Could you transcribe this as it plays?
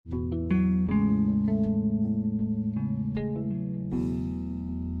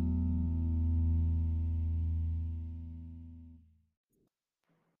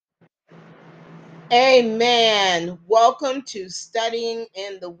Amen. Welcome to Studying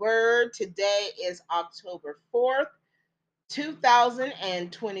in the Word. Today is October 4th,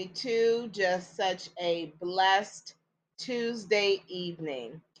 2022. Just such a blessed Tuesday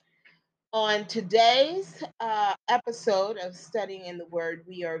evening. On today's episode of Studying in the Word,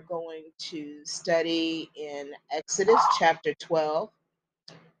 we are going to study in Exodus chapter 12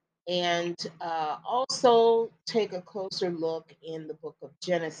 and also take a closer look in the book of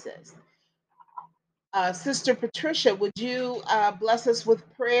Genesis. Sister Patricia, would you bless us with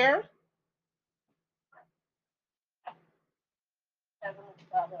prayer? Heavenly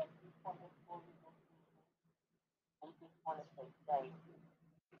Father, as we come before you this evening, we just want to say thank you.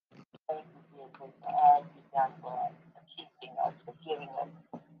 Thank you, dear God, for all you've done for us, for keeping us, for giving us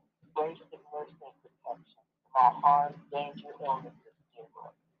grace and mercy and protection from all harm, danger, illnesses, dear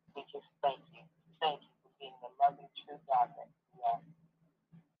Lord. We just thank you. Thank you for being the loving, true God that you are.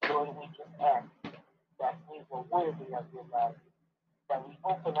 Lord, we just ask that we were worthy of your love, that we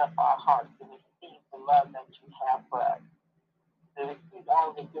open up our hearts to receive the love that you have for us, to receive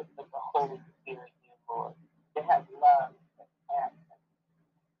all the gifts of the Holy Spirit, dear Lord, to have love and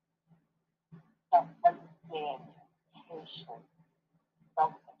understanding, patience,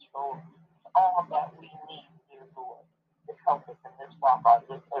 self-control, all that we need, dear Lord, to help us in this walk on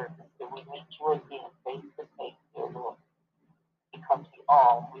this earth until we meet you again face to face, dear Lord, because we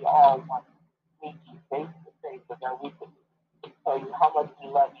all want to meet you face to face so that we can tell you how much we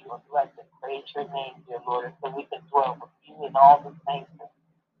love you and bless and praise your name, dear Lord, and so we can dwell with you in all the things and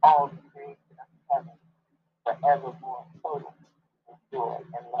all the creation of heaven forevermore, total and joy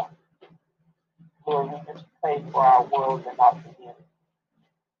and love. Lord, we just pray for our world and our community.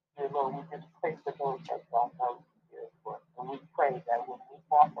 Dear Lord, we just pray for those that don't know you, dear Lord. And we pray that when we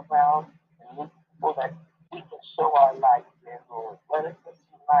walk around and meet people that we can show our light, dear Lord. Let us just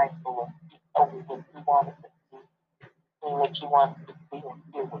be mindful and speak over what you want us to do, and what you want us to see and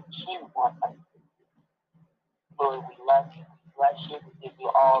hear what you want us to do. Lord, we love you, we bless you, we give you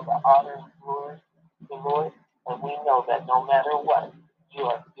all the honor and glory, dear Lord. And we know that no matter what,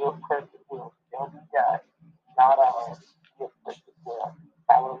 your perfect will still be done, not ours, your perfect will.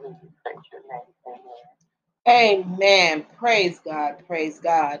 Hallelujah. Praise your name. Amen. Amen. Praise God. Praise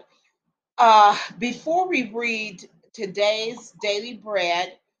God. Before we read today's daily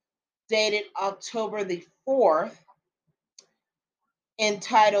bread, dated October the 4th,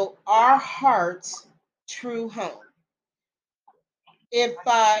 entitled Our Heart's True Home. If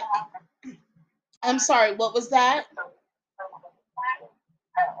I'm sorry, what was that?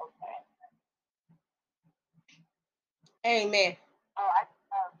 Amen. Oh, I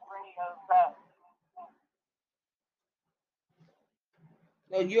radio's up.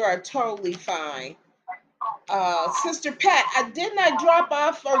 No, you are totally fine. Sister Pat, didn't I drop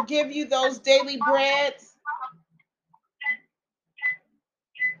off or give you those daily breads?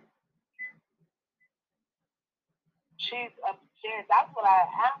 She's upstairs. That's what I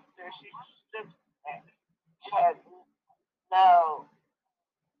asked her. She just said no.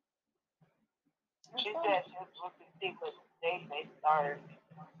 She said she was looking to see what day they started.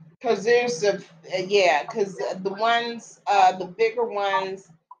 Because there's because the ones, the bigger ones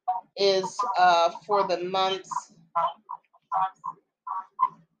is for the months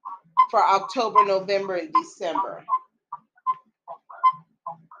for October, November, and December.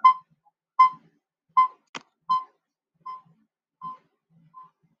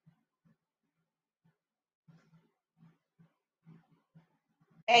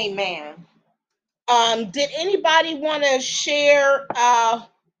 Amen. Did anybody want to share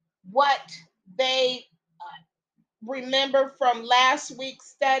what they remember from last week's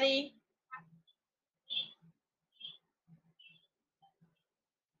study?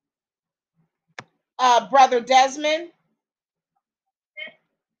 Brother Desmond?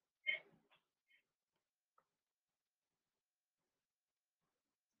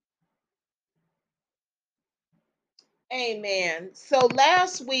 Amen. So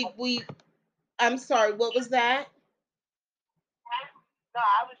last week I'm sorry, what was that? No,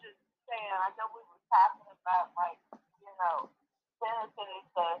 I was just saying. I know we were talking about Genesis is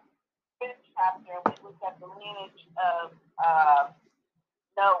the fifth chapter. We looked at the lineage of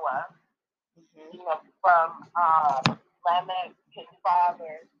Noah. From Lamech, his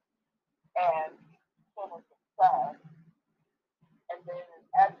father, and his son. And then in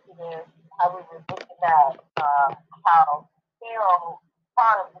Exodus, how we were looking at how Pharaoh's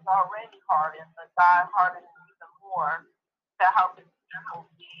heart was already hardened, but God hardened it even more to help his people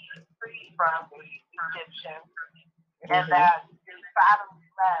be free from the Egyptians. And that his bottom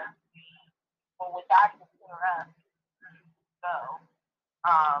left, well, what God consider us, go.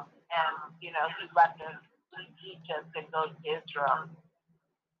 And he left us Egypt to go to Israel.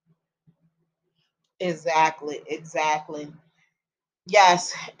 Exactly, exactly.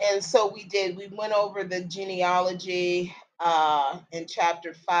 Yes, and so we did. We went over the genealogy in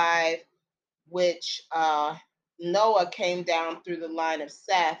chapter 5, which Noah came down through the line of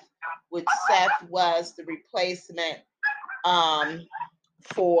Seth, which Seth was the replacement um,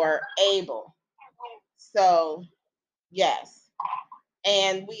 for Abel. So, yes.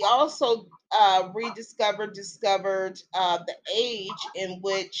 And we also discovered the age in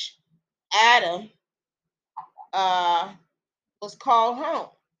which Adam uh, was called home.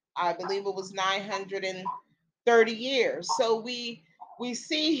 I believe it was 930 years. So we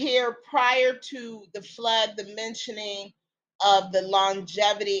see here prior to the flood the mentioning of the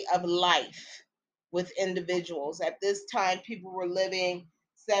longevity of life with individuals. At this time, people were living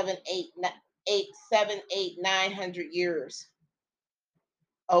 900 years.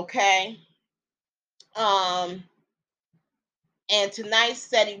 Okay. Um, and tonight's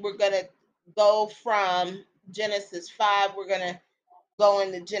study, we're gonna go from Genesis 5. We're gonna go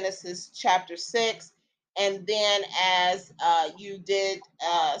into Genesis chapter 6. And then, as you did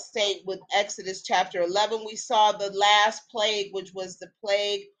state with Exodus chapter 11, we saw the last plague, which was the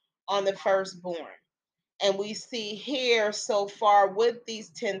plague on the firstborn. And we see here so far with these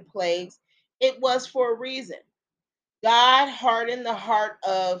 10 plagues, it was for a reason. God hardened the heart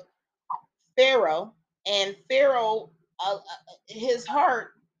of Pharaoh, and Pharaoh, his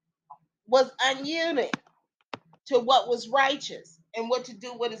heart was unyielding to what was righteous and what to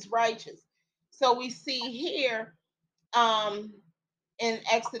do what is righteous. So we see here um, in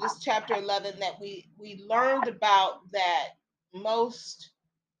Exodus chapter 11 that we learned about that most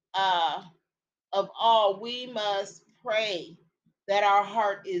of all, we must pray that our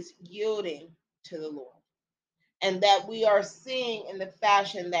heart is yielding to the Lord and that we are seeing in the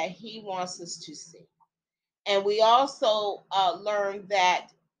fashion that He wants us to see. And we also learned that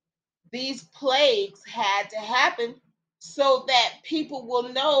these plagues had to happen so that people will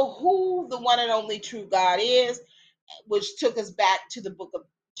know who the one and only true God is, which took us back to the book of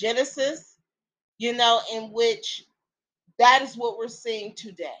Genesis, in which that is what we're seeing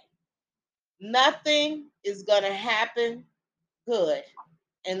today. Nothing is going to happen good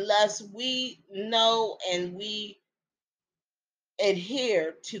unless we know and we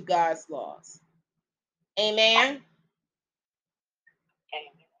adhere to God's laws. Amen.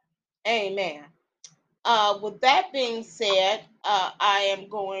 Amen. With that being said, I am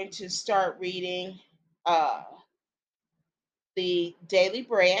going to start reading uh, the Daily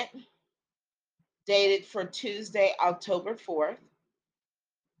Bread, dated for Tuesday, October 4th.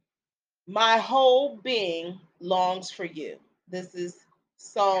 My whole being longs for you. This is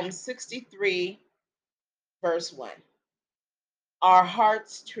Psalm 63, verse 1. Our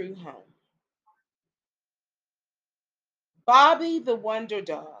heart's true home. Bobby the Wonder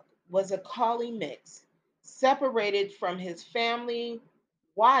Dog was a collie mix, separated from his family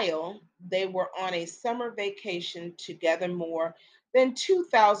while they were on a summer vacation together more than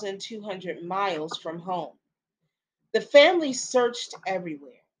 2,200 miles from home. The family searched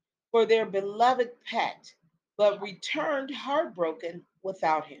everywhere for their beloved pet, but returned heartbroken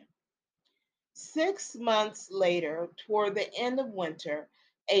without him. 6 months later, toward the end of winter,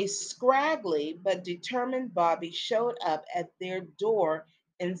 a scraggly but determined Bobby showed up at their door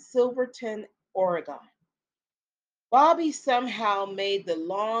in Silverton, Oregon. Bobby somehow made the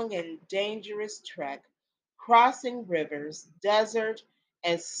long and dangerous trek, crossing rivers, desert,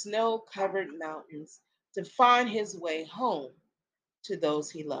 and snow covered mountains to find his way home to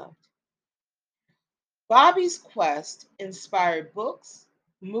those he loved. Bobby's quest inspired books,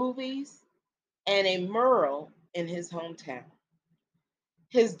 movies, and a mural in his hometown.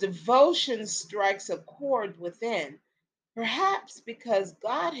 His devotion strikes a chord within, perhaps because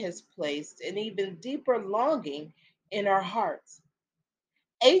God has placed an even deeper longing in our hearts.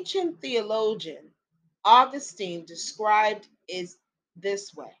 Ancient theologian Augustine described it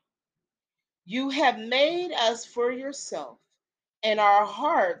this way: You have made us for yourself, and our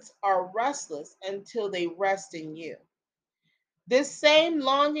hearts are restless until they rest in you. This same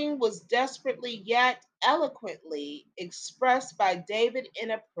longing was desperately yet eloquently expressed by David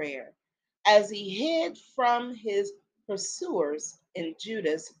in a prayer as he hid from his pursuers in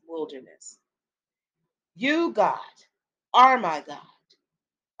Judah's wilderness. You, God, are my God.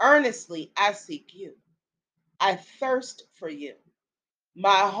 Earnestly I seek you. I thirst for you.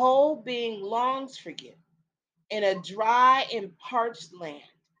 My whole being longs for you in a dry and parched land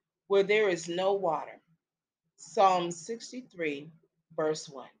where there is no water. Psalm 63, verse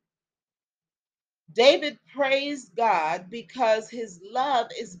 1. David praised God because his love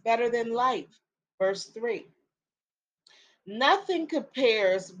is better than life. Verse 3. Nothing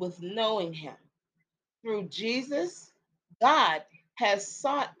compares with knowing him. Through Jesus, God has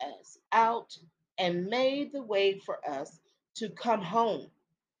sought us out and made the way for us to come home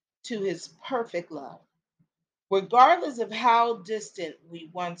to his perfect love. Regardless of how distant we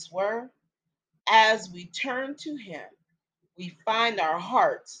once were, as we turn to him, we find our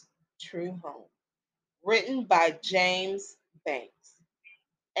heart's true home. Written by James Banks.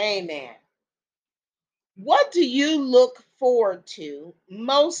 Amen. What do you look forward to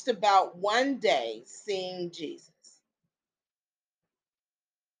most about one day seeing Jesus?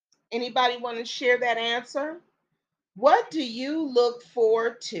 Anybody want to share that answer? What do you look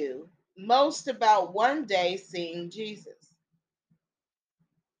forward to most about one day seeing Jesus?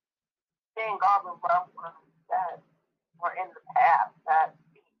 Seeing all the loved ones that were in the past, that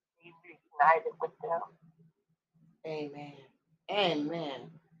we reunited with them. Amen. Amen.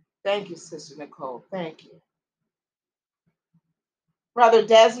 Thank you, Sister Nicole. Thank you. Brother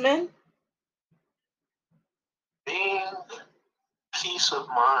Desmond? Being peace of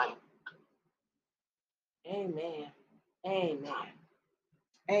mind. Amen. Amen.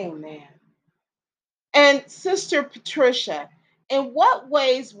 Amen. And Sister Patricia, in what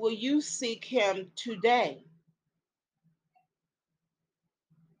ways will you seek him today?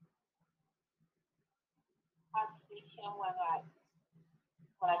 I seek him when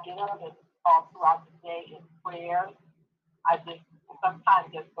I get up and all throughout the day in prayer. I just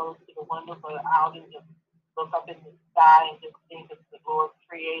sometimes just go to the window for an hour and just look up in the sky and just think that the Lord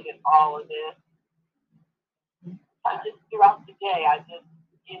created all of this. I just throughout the day,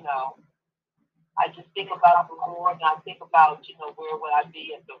 you know, I just think about the Lord and I think about, where would I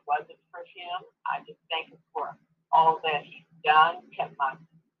be if it wasn't for him. I just thank him for all that he's done, kept my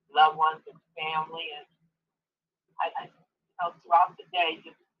loved ones and family, and throughout the day,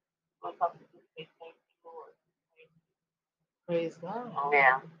 just look up and just say thank you, Lord. Praise God.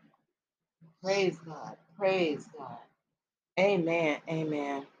 Yeah. Praise God. Praise God. Amen.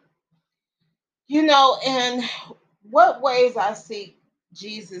 Amen. In what ways I seek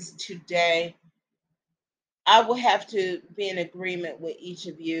Jesus today, I will have to be in agreement with each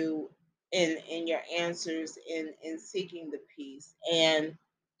of you in your answers in seeking the peace and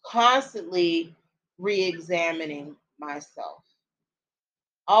constantly re-examining myself.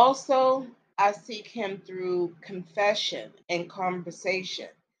 Also, I seek him through confession and conversation.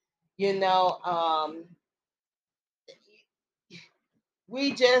 You know,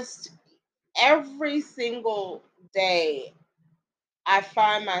 we just every single day I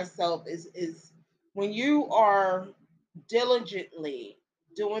find myself is when you are diligently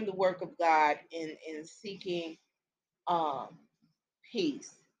doing the work of God in seeking um,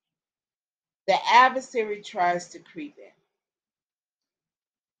 peace, the adversary tries to creep in.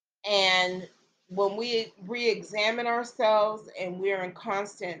 And when we re examine ourselves and we're in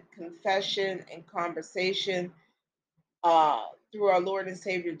constant confession and conversation through our Lord and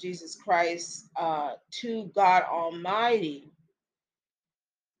Savior Jesus Christ to God Almighty,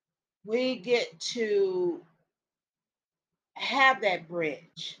 we get to have that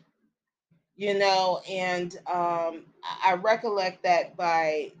bridge, and I recollect that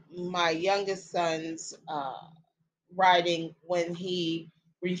by my youngest son's writing when he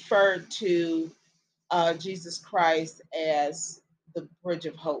referred to Jesus Christ as the bridge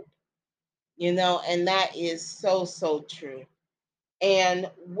of hope, and that is so, so true. And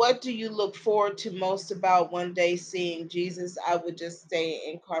what do you look forward to most about one day seeing Jesus? I would just say,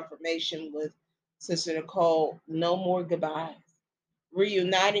 in confirmation with Sister Nicole, no more goodbyes.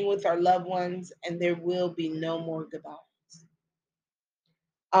 Reuniting with our loved ones, and there will be no more goodbyes.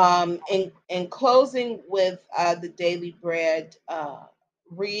 In closing with the daily bread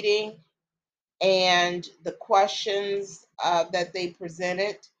reading and the questions that they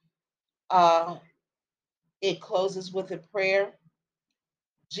presented, uh, it closes with a prayer.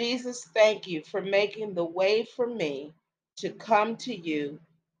 Jesus, thank you for making the way for me to come to you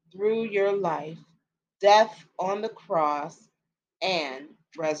through your life, death on the cross, and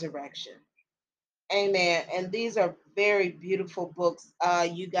resurrection. Amen. And these are very beautiful books.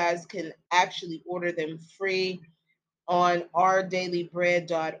 You guys can actually order them free on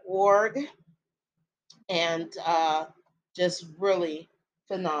ourdailybread.org, and just really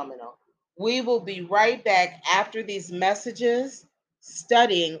phenomenal. We will be right back after these messages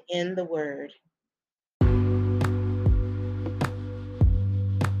studying in the Word.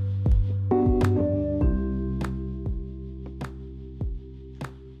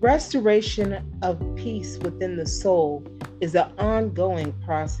 Restoration of peace within the soul is an ongoing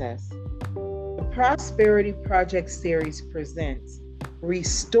process. The Prosperity Project series presents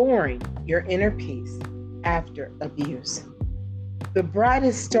Restoring Your Inner Peace After Abuse. The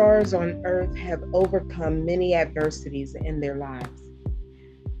brightest stars on earth have overcome many adversities in their lives.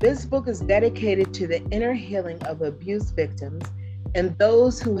 This book is dedicated to the inner healing of abuse victims and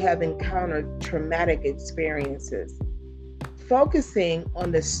those who have encountered traumatic experiences. Focusing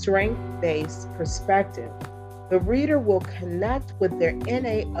on the strength based perspective, the reader will connect with their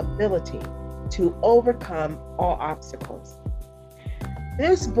innate ability to overcome all obstacles.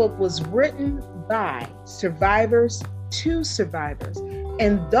 This book was written by survivors to survivors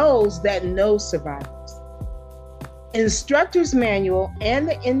and those that know survivors. Instructor's Manual and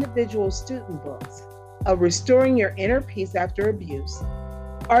the individual student books of Restoring Your Inner Peace After Abuse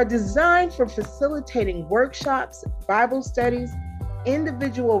are designed for facilitating workshops, Bible studies,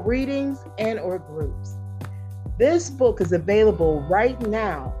 individual readings, and or groups. This book is available right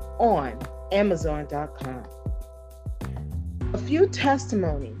now on Amazon.com. A few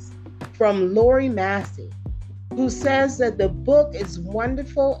testimonies from Lori Massey, who says that the book is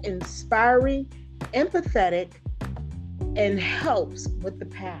wonderful, inspiring, empathetic, and helps with the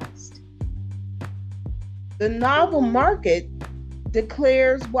past. The novel market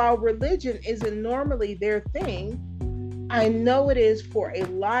declares while religion isn't normally their thing, I know it is for a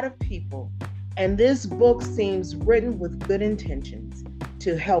lot of people, and this book seems written with good intentions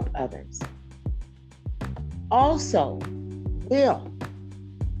to help others. Also, Will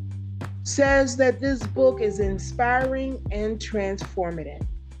says that this book is inspiring and transformative.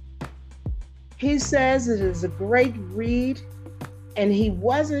 He says it is a great read and he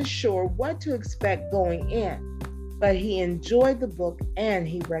wasn't sure what to expect going in, but he enjoyed the book and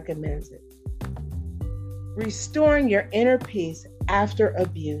he recommends it. Restoring Your Inner Peace After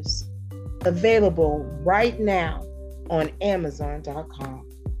Abuse, available right now on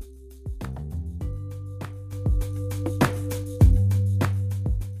Amazon.com.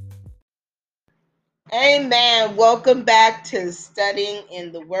 Amen. Welcome back to Studying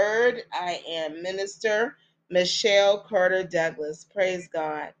in the Word. I am Minister Michelle Carter Douglas. Praise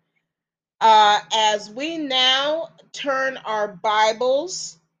God. As we now turn our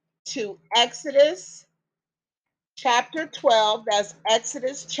Bibles to Exodus chapter 12, that's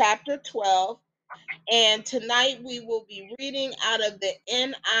Exodus chapter 12, and tonight we will be reading out of the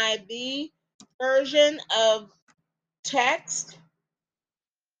NIV version of text.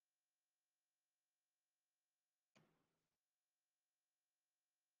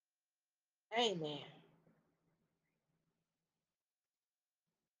 Amen.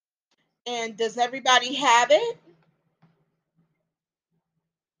 And does everybody have it?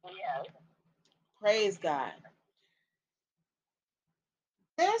 Yes. Praise God.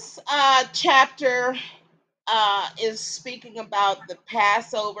 This chapter is speaking about the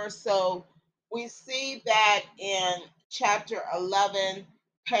Passover. So we see that in chapter 11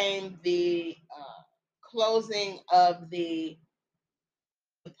 came the closing of the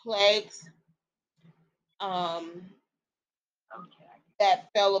plagues um, Okay. that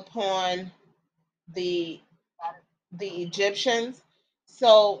fell upon the the Egyptians.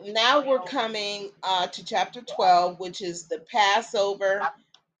 So now we're coming to chapter 12, which is the Passover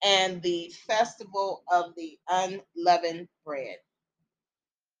and the festival of the unleavened bread.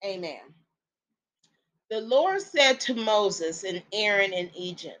 Amen. The Lord said to Moses and Aaron in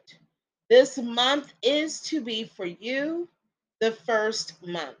Egypt, this month is to be for you the first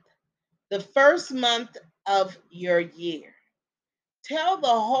month of your year. Tell the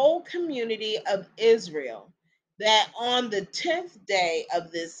whole community of Israel that on the 10th day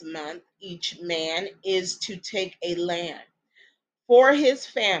of this month, each man is to take a lamb for his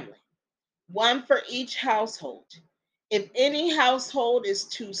family, one for each household. If any household is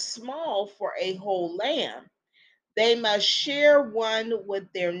too small for a whole lamb, they must share one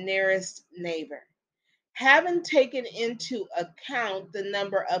with their nearest neighbor. Having taken into account the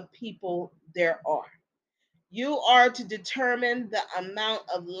number of people there are, you are to determine the amount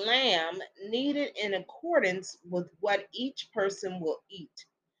of lamb needed in accordance with what each person will eat.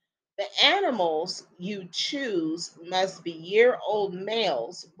 The animals you choose must be year-old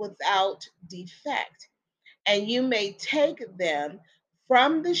males without defect, and you may take them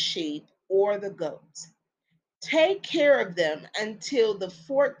from the sheep or the goats. Take care of them until the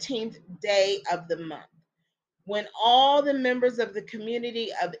 14th day of the month, when all the members of the community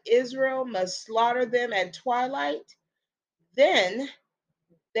of Israel must slaughter them at twilight. Then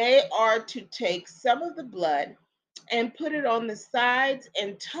they are to take some of the blood and put it on the sides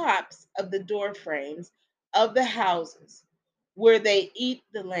and tops of the door frames of the houses where they eat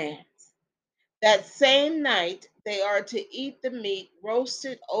the lambs. That same night they are to eat the meat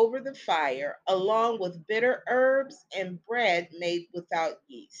roasted over the fire, along with bitter herbs and bread made without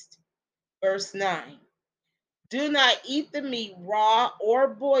yeast. Verse 9. Do not eat the meat raw or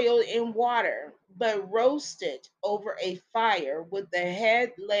boiled in water, but roast it over a fire with the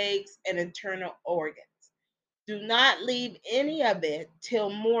head, legs, and internal organs. Do not leave any of it till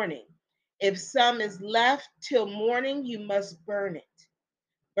morning. If some is left till morning, you must burn it.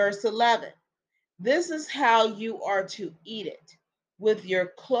 Verse 11. This is how you are to eat it, with your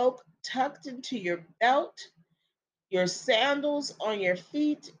cloak tucked into your belt, your sandals on your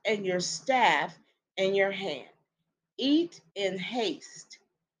feet, and your staff in your hand. Eat in haste.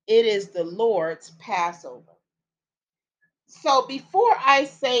 It is the Lord's Passover. So before I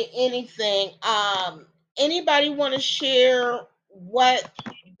say anything, anybody want to share what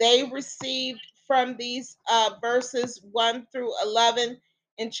they received from these verses 1 through 11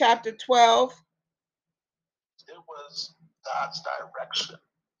 in chapter 12? It was God's direction.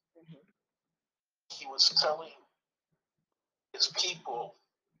 He was telling his people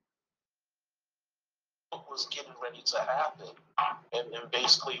what was getting ready to happen. And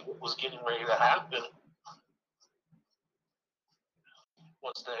basically, what was getting ready to happen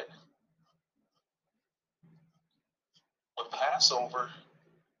was that with Passover,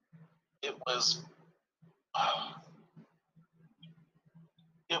 it was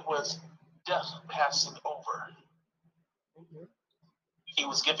it was death passing over. Mhm. He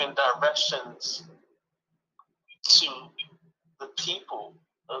was giving directions to the people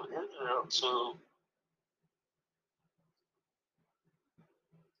of Israel to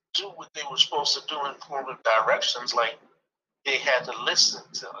do what they were supposed to do in form of directions, like they had to listen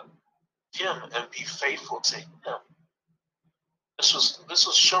to him and be faithful to him. This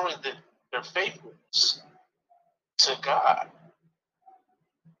was showing their faithfulness to God.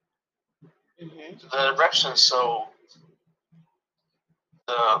 Mhm. The direction so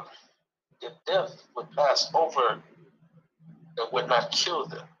the the death would pass over and would not kill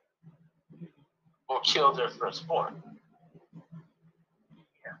them or kill their firstborn.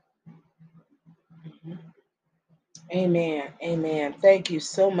 Mhm. Amen. Amen. Thank you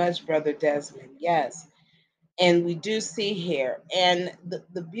so much, Brother Desmond. Yes. And we do see here. And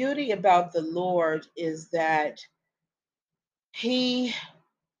the beauty about the Lord is that he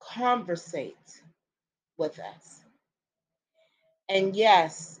conversates with us. And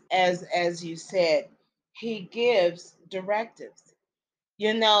yes, as you said, he gives directives.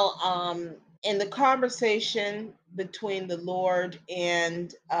 In the conversation between the Lord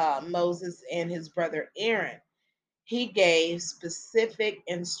and Moses and his brother Aaron, he gave specific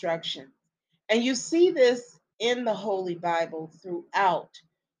instructions. And you see this in the Holy Bible throughout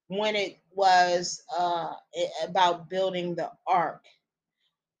when it was about building the ark.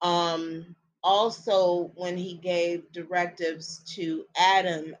 Also, when he gave directives to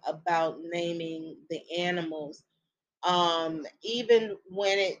Adam about naming the animals, even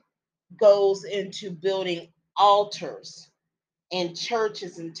when it goes into building altars and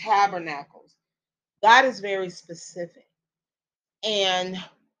churches and tabernacles, God is very specific. And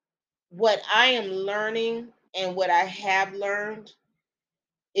what I am learning and what I have learned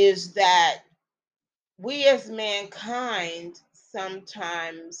is that we as mankind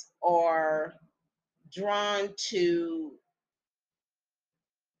sometimes are drawn to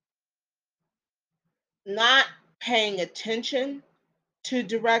not paying attention to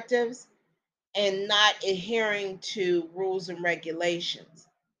directives and not adhering to rules and regulations.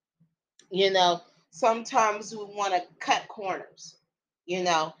 You know, sometimes we want to cut corners, you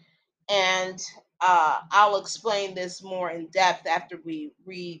know, and I'll explain this more in depth after we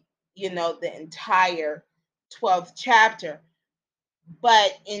read, the entire 12th chapter.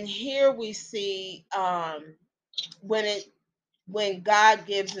 But in here we see when it when God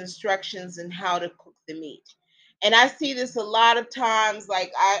gives instructions in how to cook the meat. And I see this a lot of times.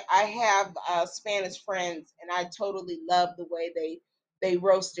 Like I have Spanish friends, and I totally love the way they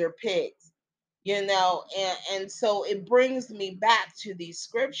roast their pigs, and so it brings me back to these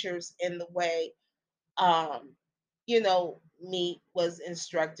scriptures in the way, meat was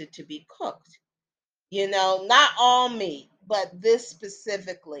instructed to be cooked. Not all meat, but this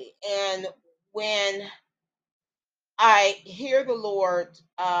specifically. And when I hear the Lord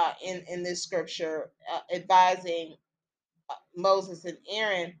in this scripture advising Moses and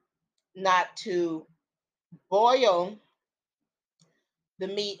Aaron not to boil the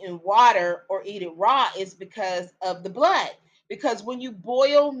meat in water or eat it raw is because of the blood. Because when you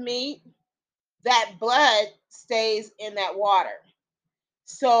boil meat, that blood stays in that water.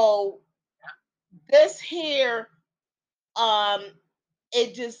 So this here, um,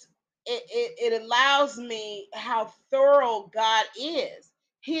 it just it allows me how thorough God is.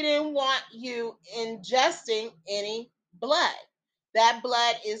 He didn't want you ingesting any blood. That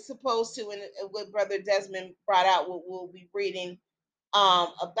blood is supposed to, and what Brother Desmond brought out, what we'll be reading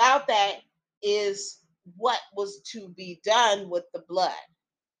about that, is what was to be done with the blood.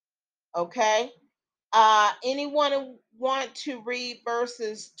 Okay. Anyone want to read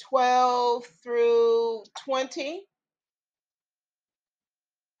verses 12 through 20?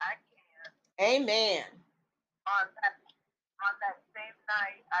 I can. Amen. On that same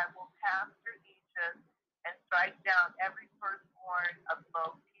night, I will pass through Egypt and strike down every firstborn of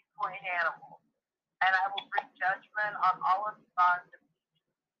both people and animals, and I will bring judgment on all of the gods of Egypt.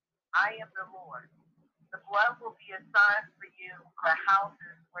 I am the Lord. The blood will be a sign for you for the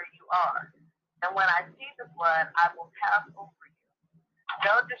houses where you are. And when I see the blood, I will pass over you.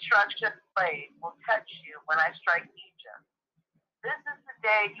 No destruction plague will touch you when I strike Egypt. This is the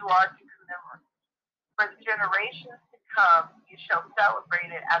day you are to commemorate. For the generations to come, you shall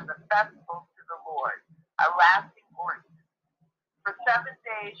celebrate it as a festival to the Lord, a lasting ordinance. For 7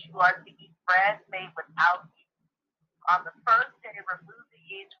 days you are to eat bread made without yeast. On the first day, remove the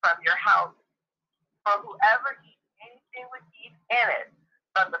yeast from your houses. For whoever eats anything with yeast in it,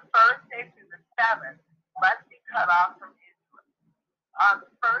 from the first day to the 7th, must be cut off from Israel. On the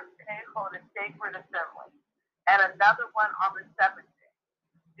first day, hold a sacred assembly, and another one on the 7th day.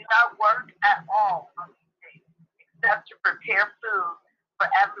 Do not work at all on these days, except to prepare food for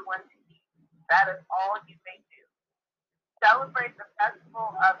everyone to eat. That is all you may do. Celebrate the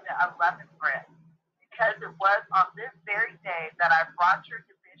festival of the unleavened bread, because it was on this very day that I brought your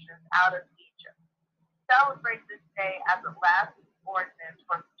divisions out of Egypt. Celebrate this day as a lasting ordinance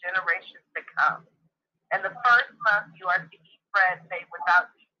for generations to come. In the first month, you are to eat bread made without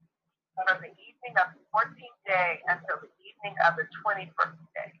yeast, from the evening of the 14th day until the evening of the 21st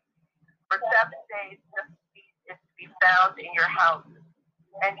day. For 7 days, this feast is to be found in your houses.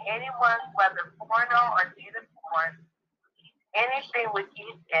 And anyone, whether foreigner or native born, who eats anything with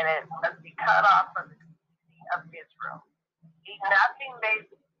yeast in it must be cut off from the community of Israel. Eat nothing made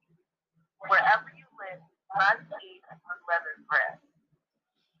with yeast. Wherever you live, you must eat unleavened bread.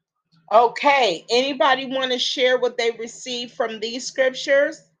 Okay. Anybody want to share what they received from these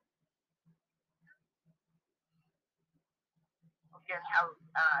scriptures? Again, how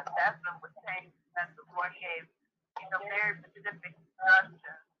Desmond was saying that the Lord gave, very specific instructions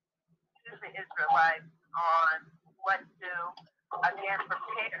to the Israelites on what to, again,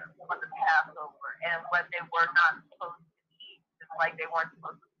 prepare for the Passover and what they were not supposed to eat, just like they weren't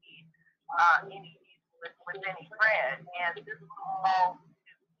supposed to eat any with any bread. And this was all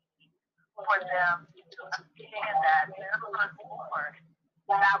for them to understand that their firstborn,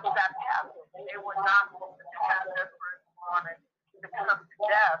 that was that Passover. They were not supposed to have their firstborn to come to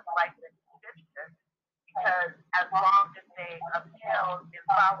death like the Egyptians, because as long as they upheld and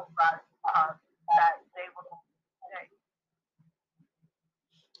followed God's laws, that they were safe.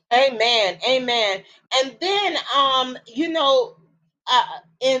 Amen. Amen. And then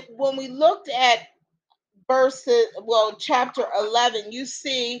when we looked at chapter 11, you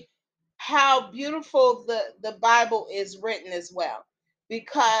see how beautiful the Bible is written as well.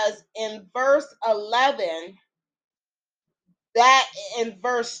 Because in verse 11, that in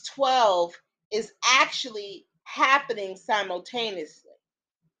verse 12 is actually happening simultaneously.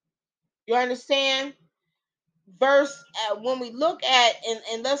 You understand? When we look at,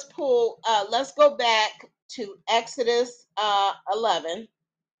 and let's go back to Exodus 11,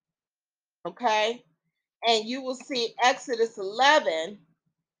 okay? And you will see Exodus 11.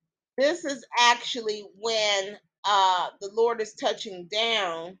 This is actually when the Lord is touching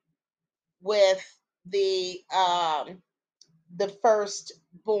down with the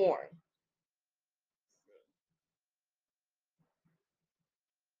firstborn.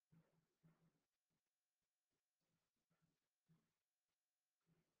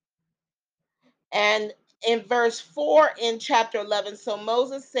 And in verse 4 in chapter 11, so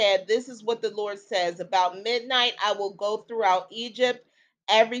Moses said, "This is what the Lord says: about midnight I will go throughout Egypt.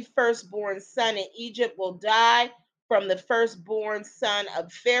 Every firstborn son in Egypt will die, from the firstborn son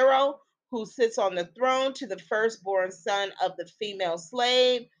of Pharaoh, who sits on the throne, to the firstborn son of the female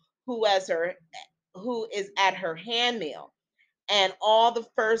slave who is at her handmill, and all the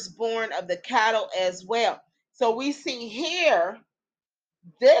firstborn of the cattle as well." So we see here,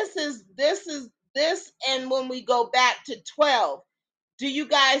 this, and when we go back to 12, do you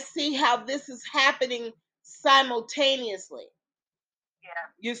guys see how this is happening simultaneously? Yeah.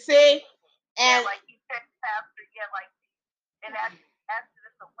 You see? Yeah, And like you said, Pastor, like in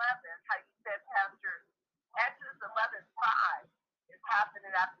Exodus 11, how you said, Pastor, Exodus 11:5 is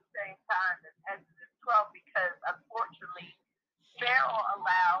happening at the same time as Exodus 12 because unfortunately Pharaoh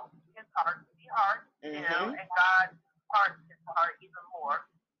allowed his heart to be hard, and God hardened his heart even more.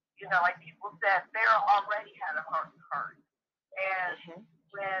 Like people said, Pharaoh already had a heart to heart. And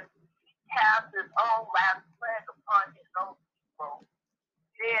when he cast his own last plague upon his own people,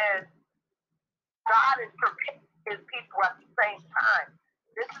 then God is preparing his people at the same time.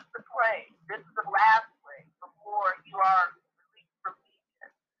 This is the plague. This is the last plague before you are released from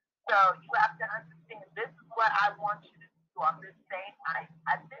Egypt. So you have to understand this is what I want you to do on this same night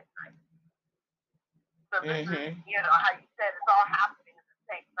at midnight. So this is, how you said it's all happening at the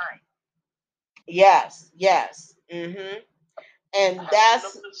same night. Yes, yes. And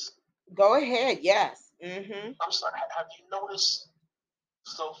that's go ahead, yes. I'm sorry, have you noticed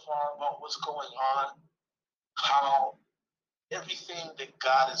so far about what's going on? How everything that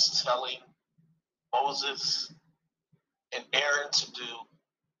God is telling Moses and Aaron to do,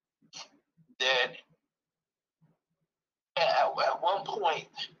 that at one point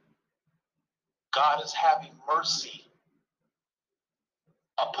God is having mercy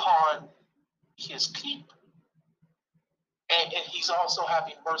upon his people. And he's also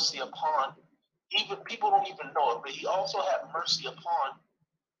having mercy upon, even people don't even know it, but he also had mercy upon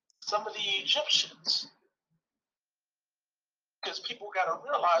some of the Egyptians. Because people got to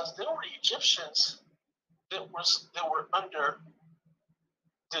realize there were Egyptians that were under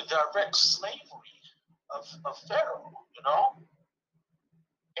the direct slavery of Pharaoh,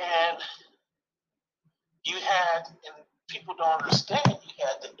 And you had, and people don't understand, you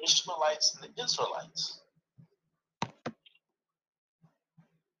had the Ishmaelites and the Israelites.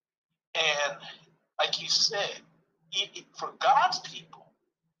 And like you said, for God's people,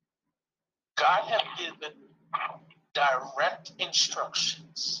 God had given direct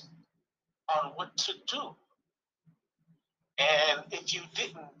instructions on what to do. And if you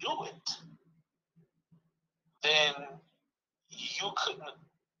didn't do it, then you couldn't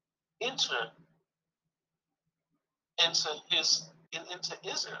enter into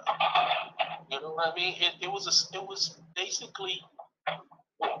Israel. You know what I mean? It was basically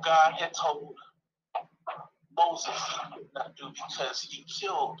what God had told Moses he could not do because he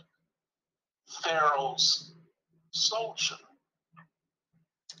killed Pharaoh's soldier.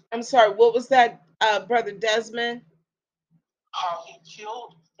 I'm sorry, what was that, Brother Desmond? How he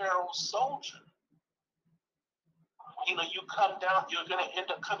killed Pharaoh's soldier. You come down, you're going to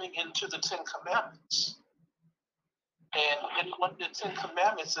end up coming into the 10 Commandments. And one of the 10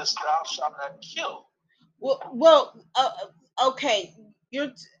 Commandments is thou shalt not kill. Well, okay.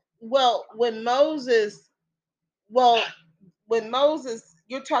 When Moses,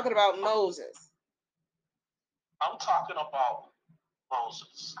 you're talking about Moses. I'm talking about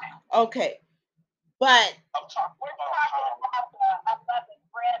Moses. Okay. But I'm talking We're about talking how about the unleavened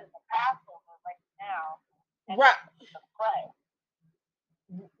bread and the Passover right now. And right, the plague.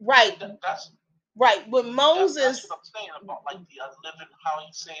 right, that's right. When Moses, that's what I'm saying about like the unleavened. How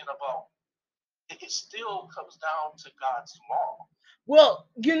he's saying about it still comes down to God's law. well,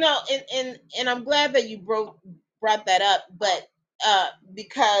 and I'm glad that you brought that up, but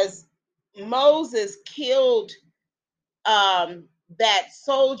because Moses killed that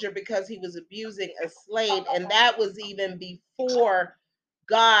soldier because he was abusing a slave, and that was even before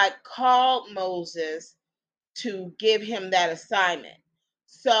God called Moses to give him that assignment.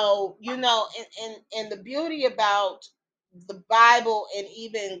 So, and the beauty about the Bible and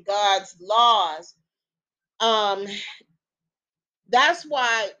even God's laws, um, that's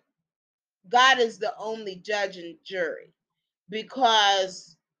why God is the only judge and jury,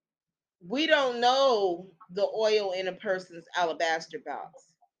 because we don't know the oil in a person's alabaster box.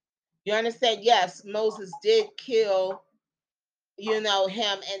 You understand? Yes, Moses did kill,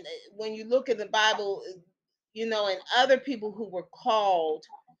 him. And when you look in the Bible, and other people who were called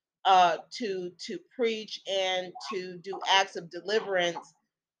to preach and to do acts of deliverance,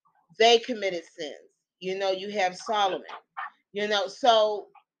 they committed sins. You have Solomon. So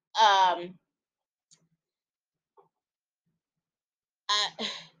I,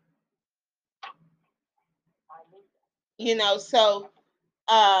 so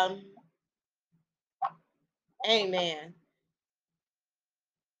amen.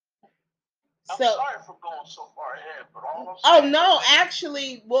 I'm So sorry for going so far ahead, but all I'm saying. oh no,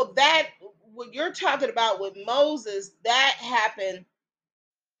 actually, well, that what you're talking about with Moses, that happened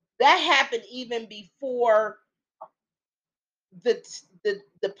even before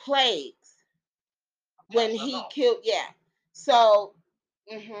the plagues, when he killed, yeah. So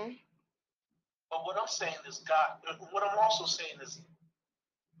But what I'm saying is God. What I'm also saying is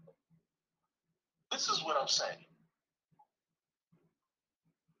this is what I'm saying.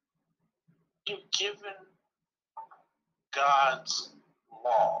 given God's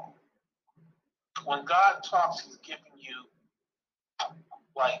law. When God talks, He's giving you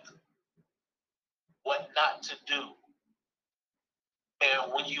like what not to do.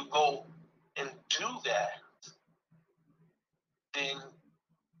 And when you go and do that, then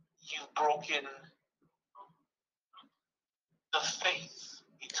you've broken the faith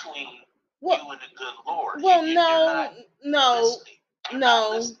between you and the good Lord. Well, You're no, not listening. You're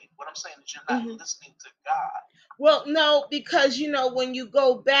not listening. What I'm saying is you're not listening to God. Well, no, because when you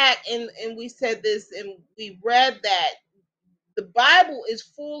go back and we said this and we read that the Bible is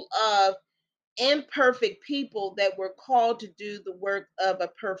full of imperfect people that were called to do the work of a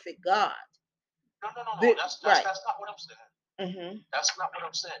perfect God. No. That's right. That's not what I'm saying. Mm-hmm. That's not what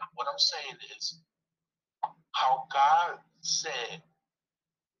I'm saying. What I'm saying is how God said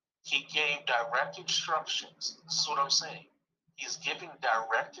He gave direct instructions. That's what I'm saying. He's giving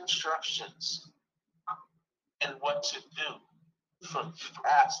direct instructions and what to do for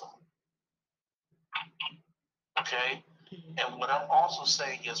Passover. Okay? And what I'm also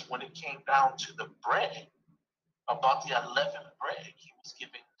saying is when it came down to the bread, about the unleavened bread, He was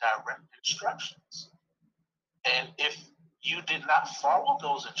giving direct instructions. And if you did not follow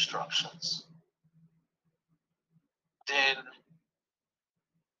those instructions, then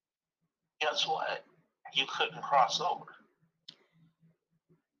guess what? You couldn't cross over.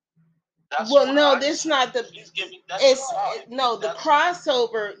 That's no, this not the. The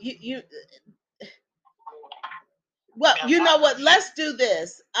crossover. You. Well, you know what? Let's do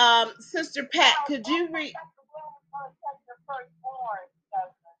this. Sister Pat, could you read?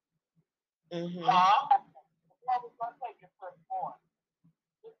 Mm-hmm.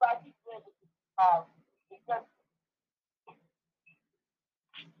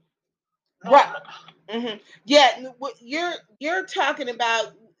 Right. Mm-hmm. Yeah, you're talking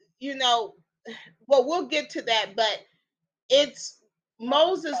about, well, we'll get to that, but it's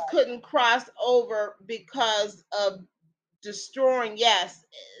Moses couldn't cross over because of destroying, yes,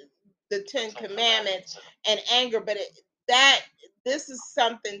 the Ten Commandments and anger, but this is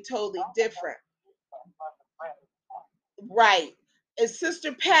something totally different. Right. And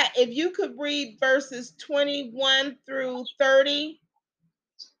Sister Pat, if you could read verses 21 through 30.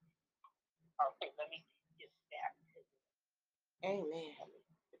 Okay, let me get back. Amen.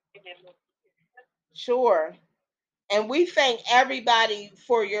 Sure. And we thank everybody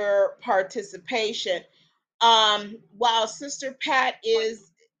for your participation. While Sister Pat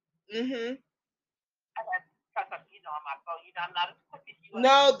is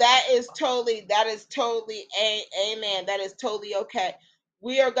no, that is totally amen. That is totally okay.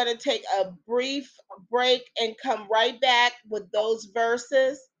 We are going to take a brief break and come right back with those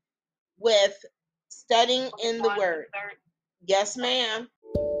verses with studying in the Word. Yes, ma'am.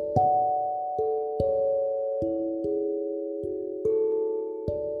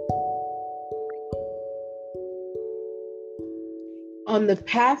 On the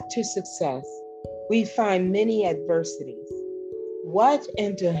path to success, we find many adversities. What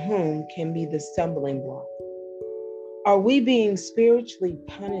and to whom can be the stumbling block? Are we being spiritually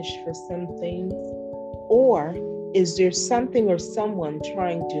punished for some things? Or is there something or someone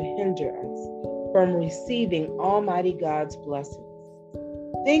trying to hinder us from receiving Almighty God's blessings?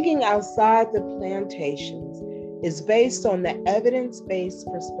 Thinking outside the plantations is based on the evidence-based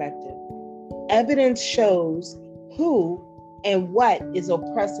perspective. Evidence shows who and what is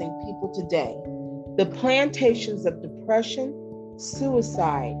oppressing people today. The plantations of depression,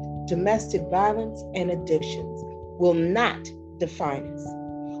 suicide, domestic violence, and addictions will not define us.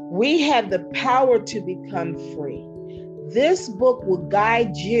 We have the power to become free. This book will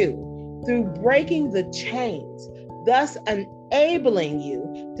guide you through breaking the chains, thus enabling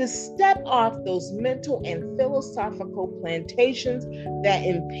you to step off those mental and philosophical plantations that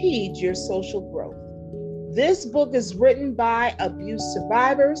impede your social growth. This book is written by abuse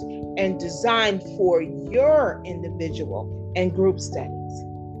survivors and designed for your individual and group studies.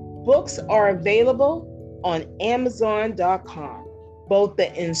 Books are available on Amazon.com, both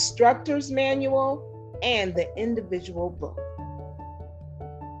the instructor's manual and the individual book.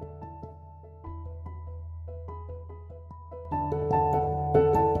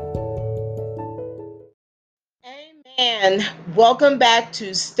 Amen. Welcome back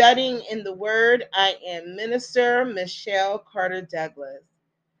to Studying in the Word. I am Minister Michelle Carter Douglas.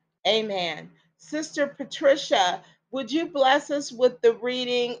 Amen. Sister Patricia, would you bless us with the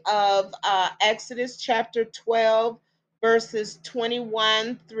reading of Exodus chapter 12, verses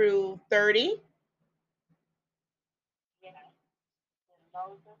 21 through 30? Yes. And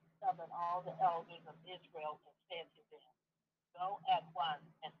Moses summoned all the elders of Israel and said to them, Go at once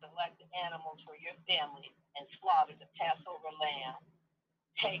and select the animals for your families and slaughter the Passover lamb.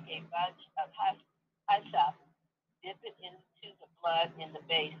 Take a bunch of hyssop, dip it into the blood in the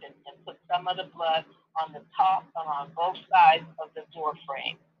basin, and put some of the blood on the top and on both sides of the door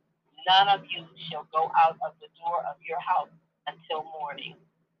frame. None of you shall go out of the door of your house until morning.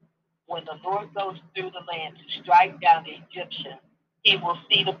 When the Lord goes through the land to strike down the Egyptians, he will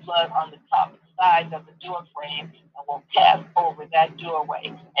see the blood on the top and sides of the door frame and will pass over that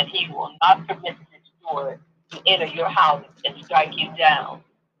doorway, and he will not permit this door to enter your house and strike you down.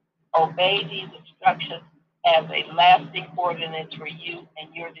 Obey these instructions as a lasting ordinance for you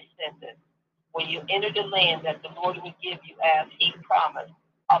and your descendants. When you enter the land that the Lord will give you as he promised,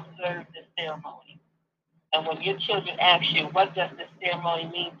 observe this ceremony. And when your children ask you, what does this ceremony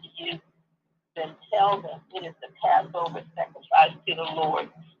mean to you? Then tell them it is the Passover sacrifice to the Lord,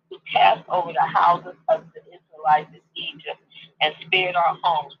 who passed over the houses of the Israelites in Egypt and spared our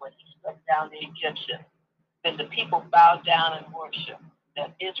homes when he struck down the Egyptians. Then the people bowed down and worshiped. The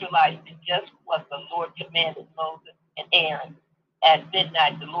Israelites did just what the Lord commanded Moses and Aaron. At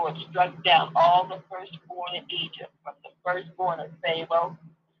midnight, the Lord struck down all the firstborn in Egypt, from the firstborn of Pharaoh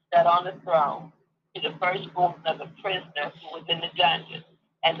who sat on the throne, to the firstborn of the prisoner who was in the dungeon,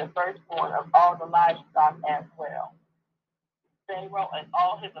 and the firstborn of all the livestock as well. Pharaoh and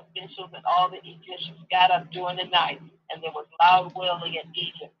all his officials and all the Egyptians got up during the night, and there was loud wailing in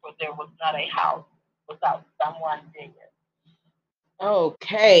Egypt, for there was not a house without someone digging.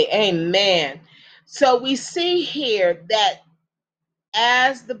 Okay, amen. So we see here that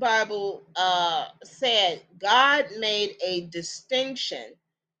as the Bible said, God made a distinction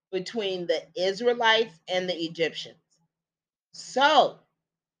between the Israelites and the Egyptians. So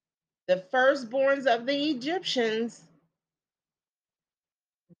the firstborns of the Egyptians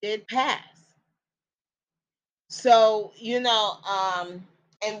did pass. So,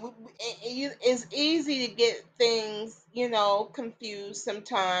 and it's easy to get things, confused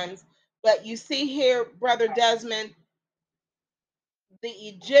sometimes. But you see here, Brother Desmond, the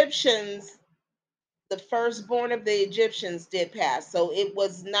Egyptians, the firstborn of the Egyptians did pass. So it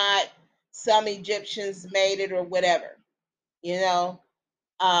was not some Egyptians made it or whatever, you know.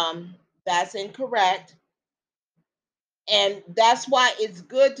 That's incorrect. And that's why it's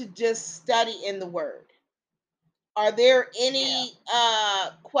good to just study in the word. Are there Yeah. any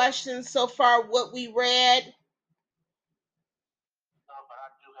questions so far what we read? No, but I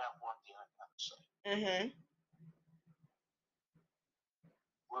do have one thing I got to say. Mm-hmm.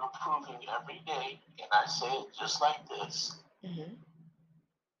 We're proving every day, and I say it just like this, Mm-hmm.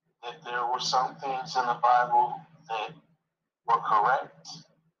 that there were some things in the Bible that were correct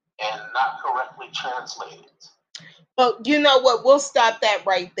and not correctly translated. But you know what? We'll stop that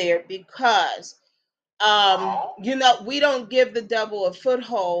right there because No, we don't give the devil a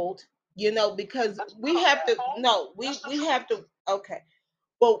foothold, because that's we not a have to foothold. no, That's the we have truth. to okay.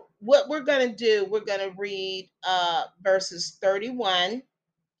 Well, what we're gonna do, we're gonna read verses 31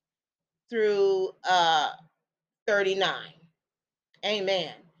 through 39.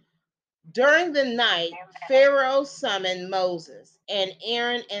 Amen. During the night, Pharaoh summoned Moses and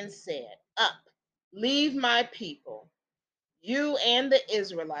Aaron and said, "Up, leave my people. You and the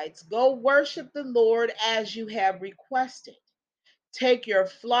Israelites go worship the Lord as you have requested. Take your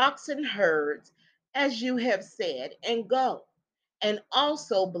flocks and herds as you have said, and go, and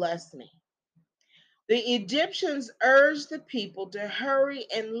also bless me." The Egyptians urged the people to hurry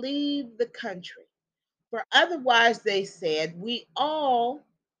and leave the country, for otherwise, they said, we all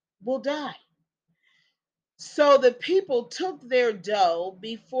will die. So the people took their dough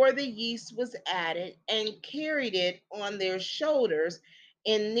before the yeast was added and carried it on their shoulders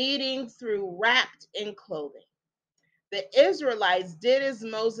in kneading through wrapped in clothing. The Israelites did as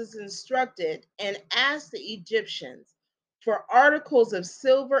Moses instructed and asked the Egyptians for articles of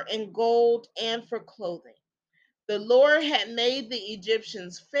silver and gold and for clothing. The Lord had made the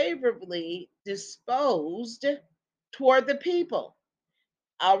Egyptians favorably disposed toward the people.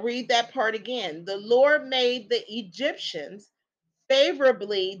 I'll read that part again. The Lord made the Egyptians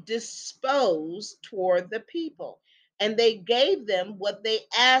favorably disposed toward the people, and they gave them what they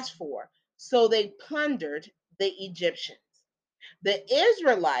asked for. So they plundered the Egyptians. The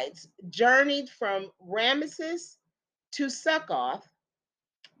Israelites journeyed from Ramesses to Succoth.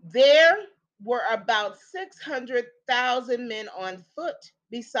 There were about 600,000 men on foot,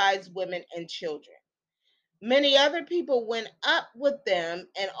 besides women and children. Many other people went up with them,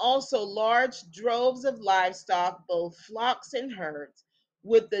 and also large droves of livestock, both flocks and herds.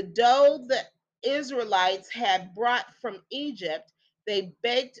 With the dough the Israelites had brought from Egypt, they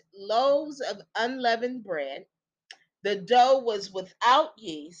baked loaves of unleavened bread. The dough was without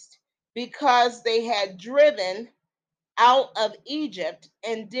yeast, because they had driven out of Egypt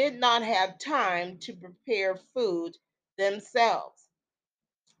and did not have time to prepare food themselves.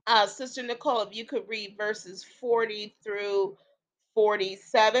 Sister Nicole, if you could read verses 40 through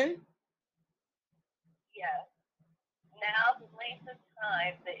 47. Yes. Now the length of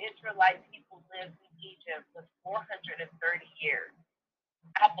time the Israelite people lived in Egypt was 430 years.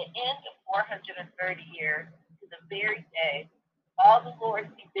 At the end of 430 years, to the very day, all the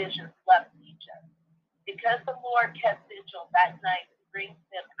Lord's divisions left Egypt. Because the Lord kept vigil that night to bring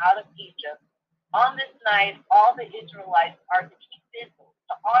them out of Egypt, on this night all the Israelites are to keep vigil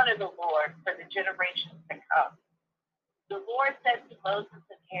to honor the Lord for the generations to come. The Lord said to Moses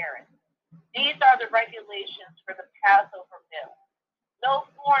and Aaron, "These are the regulations for the Passover meal. No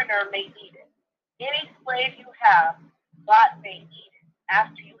foreigner may eat it. Any slave you have, God may eat it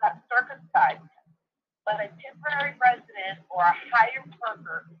after you have circumcised him. But a temporary resident or a hired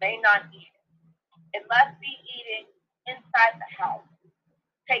worker may not eat it. It must be eaten inside the house.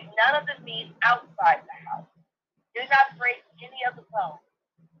 Take none of the meat outside the house. Do not break any of the bones.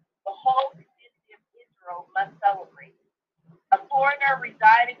 The whole community of Israel must celebrate. A foreigner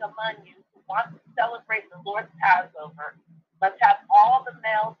residing among you who wants to celebrate the Lord's Passover must have all the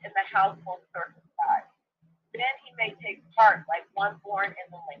males in the household circumcised. Then he may take part like one born in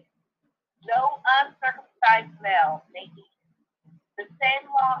the land. No uncircumcised male may eat. The same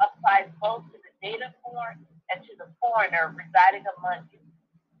law applies both to the native born and to the foreigner residing among you.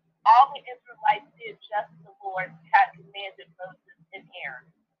 All the Israelites did just as the Lord had commanded Moses and Aaron.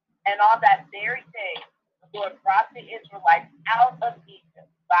 And on that very day, the Lord brought the Israelites out of Egypt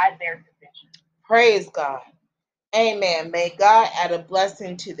by their division. Praise God. Amen. May God add a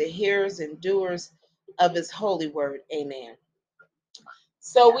blessing to the hearers and doers of his holy word. Amen.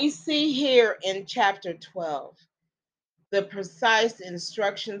 So we see here in chapter 12 the precise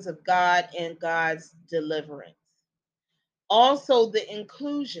instructions of God and God's deliverance. Also, the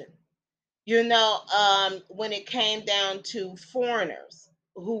inclusion, when it came down to foreigners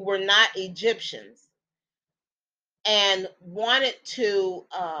who were not Egyptians and wanted to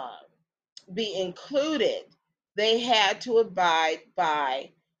be included, they had to abide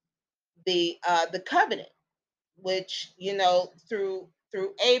by the covenant, which through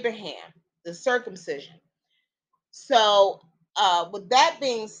Abraham, the circumcision. So, with that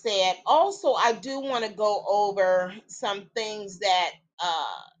being said, also I do want to go over some things that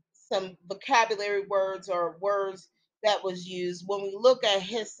some vocabulary words or words that was used when we look at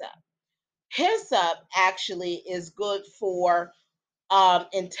hyssop. Hyssop actually is good for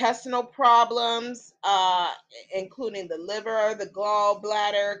intestinal problems, including the liver, the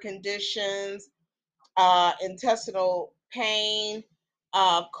gallbladder conditions, intestinal pain,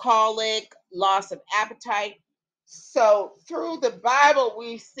 colic, loss of appetite. So through the Bible,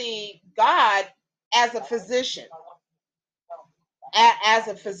 we see God as a physician, as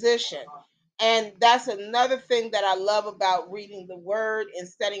a physician. And that's another thing that I love about reading the Word and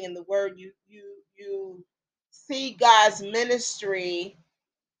studying in the Word. You see God's ministry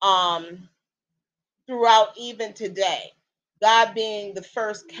um, throughout even today. God being the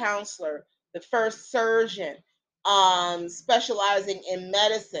first counselor, the first surgeon, specializing in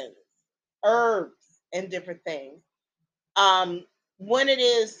medicines, herbs, and different things. When it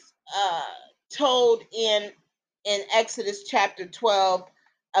is told in Exodus chapter 12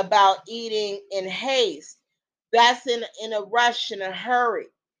 about eating in haste, that's in a rush, in a hurry,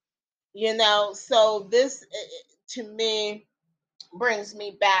 So this to me brings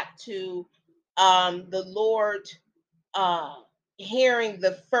me back to the Lord, uh, hearing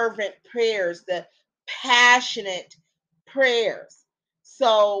the fervent prayers, the passionate prayers.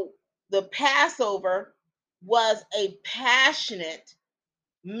 So the Passover was a passionate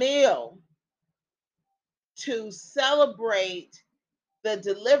meal to celebrate the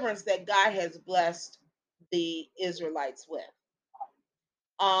deliverance that God has blessed the Israelites with.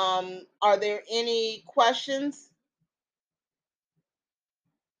 Are there any questions?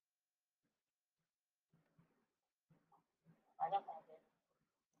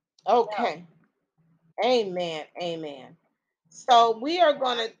 Okay. Amen. Amen. So we are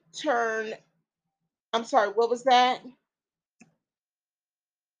going to turn. I'm sorry, what was that?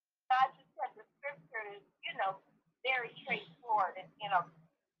 I just said the scripture is, very straightforward and,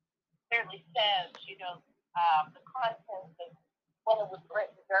 clearly says, the content of when it was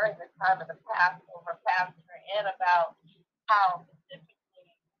written during the time of the Passover, Pastor, and about how specifically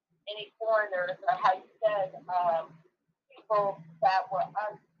any foreigners, or how you said, people that were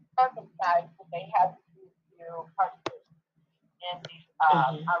uncircumcised, what they had to do to participate in the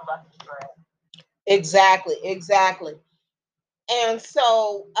unleavened bread. Exactly, exactly. And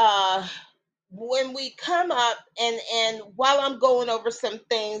so when we come up, and while I'm going over some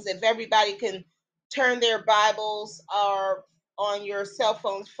things, if everybody can turn their Bibles or on your cell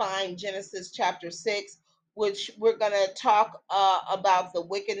phones, find Genesis chapter 6, which we're going to talk about the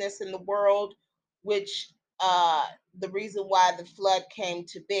wickedness in the world, which the reason why the flood came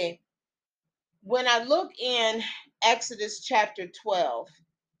to be. When I look in Exodus chapter 12,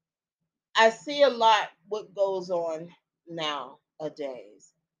 I see a lot what goes on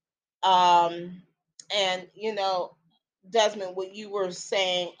nowadays. Um, and Desmond, what you were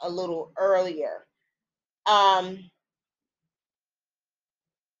saying a little earlier, um,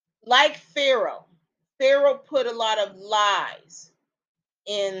 like Pharaoh put a lot of lies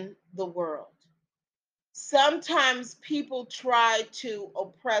in the world. Sometimes people try to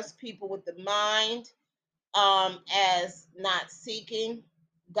oppress people with the mind, as not seeking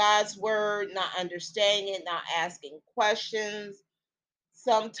God's word, not understanding it, not asking questions.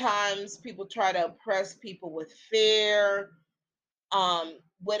 Sometimes people try to oppress people with fear,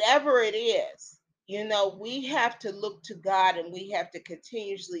 whatever it is. We have to look to God, and we have to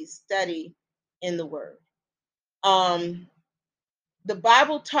continuously study in the word. Um, the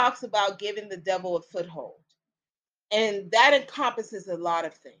Bible talks about giving the devil a foothold, and that encompasses a lot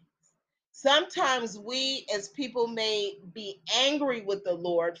of things. Sometimes we as people may be angry with the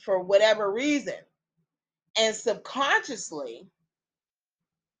Lord for whatever reason, and subconsciously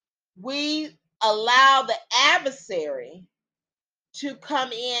we allow the adversary to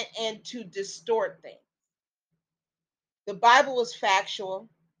come in and to distort things. The Bible is factual,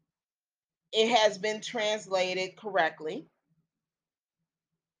 it has been translated correctly.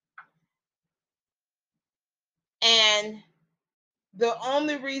 And the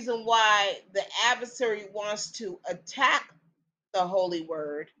only reason why the adversary wants to attack the holy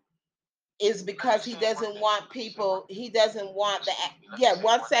word is because he doesn't want people, he doesn't want the, yeah,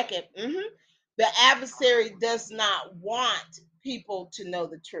 1 second. The adversary does not want people to know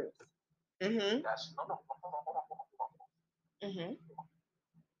the truth. Mm-hmm. Mm-hmm.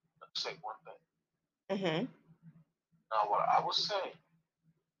 Say one thing. Mm-hmm. Now, what I was saying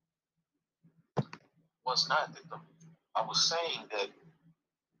was not that I was saying that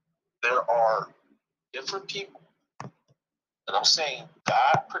there are different people, and I'm saying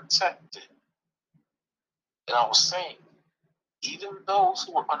God protected, and I was saying even those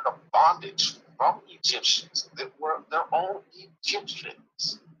who were under bondage from Egyptians that were their own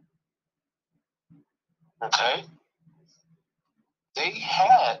Egyptians, okay, they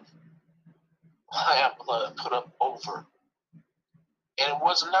had lamb blood put up over, and it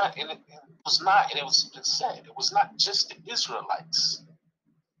was not, and it was not, and it was been said, it was not just the Israelites,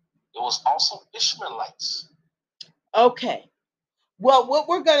 it was also Ishmaelites. Okay. Well, what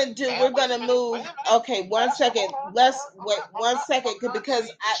we're gonna do, we're gonna move. Okay, 1 second. Let's wait 1 second,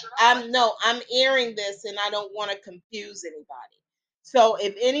 because I'm airing this, and I don't want to confuse anybody. So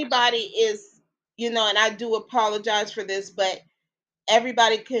if anybody is, and I do apologize for this, but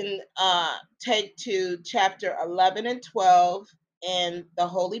everybody can take to chapter 11 and 12 in the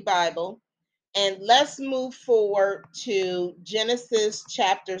Holy Bible, and let's move forward to Genesis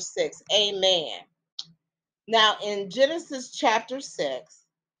chapter 6. Amen. Now, in Genesis chapter 6,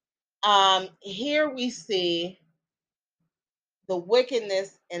 here we see the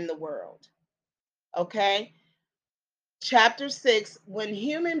wickedness in the world. Okay. Chapter 6, when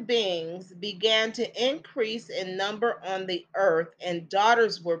human beings began to increase in number on the earth and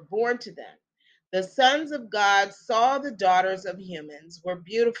daughters were born to them, the sons of God saw the daughters of humans were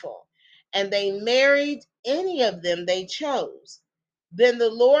beautiful, and they married any of them they chose. Then the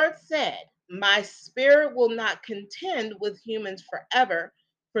Lord said, my spirit will not contend with humans forever,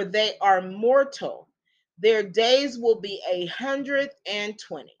 for they are mortal. Their days will be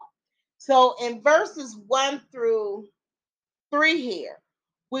 120. So in verses 1 through 3 here,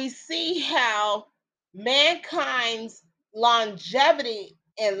 we see how mankind's longevity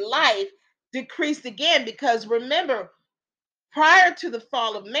in life decreased again, because remember, prior to the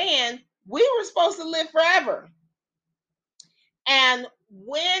fall of man, we were supposed to live forever. And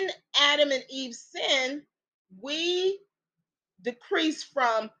when Adam and Eve sinned, we decreased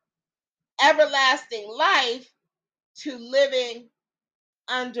from everlasting life to living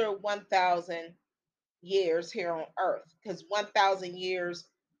under 1,000 years here on earth, because 1,000 years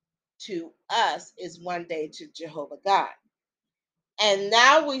to us is one day to Jehovah God. And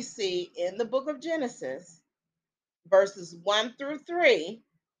now we see in the book of Genesis, verses 1 through 3,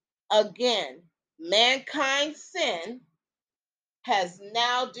 again, mankind's sin has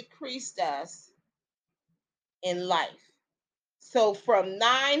now decreased us in life. So from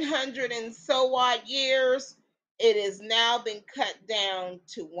 900 and so odd years it has now been cut down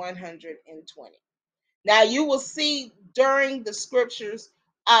to 120. Now you will see during the scriptures,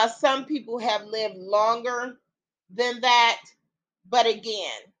 some people have lived longer than that, but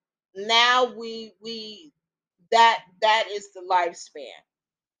again, now we that is the lifespan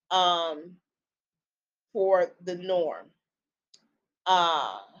for the norm.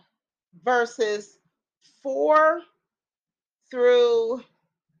 Uh, Verses 4 through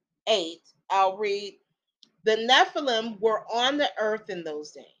 8, I'll read. The Nephilim were on the earth in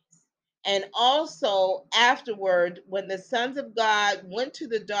those days. And also afterward, when the sons of God went to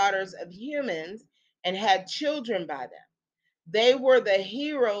the daughters of humans and had children by them, they were the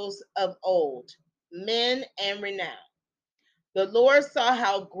heroes of old, men and renown. The Lord saw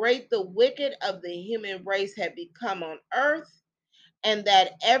how great the wicked of the human race had become on earth, and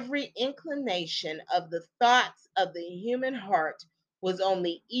that every inclination of the thoughts of the human heart was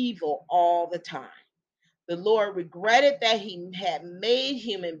only evil all the time. The Lord regretted that he had made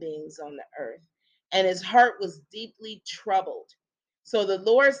human beings on the earth, and his heart was deeply troubled. So the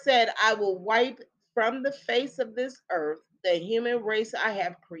Lord said, I will wipe from the face of this earth the human race I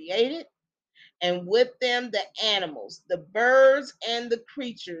have created, and with them the animals, the birds, and the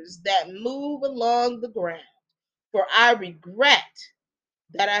creatures that move along the ground. For I regret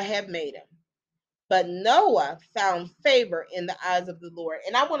that I have made him. But Noah found favor in the eyes of the Lord.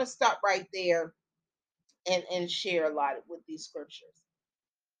 And I want to stop right there and share a lot with these scriptures.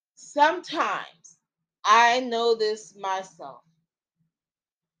 Sometimes I know this myself.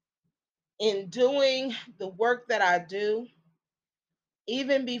 In doing the work that I do,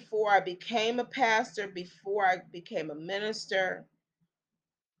 even before I became a pastor, before I became a minister,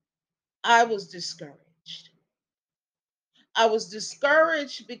 I was discouraged. I was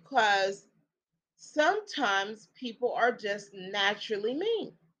discouraged because sometimes people are just naturally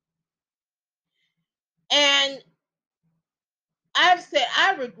mean. And I've said,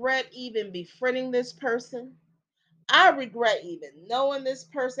 I regret even befriending this person. I regret even knowing this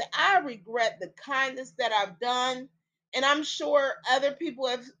person. I regret the kindness that I've done. And I'm sure other people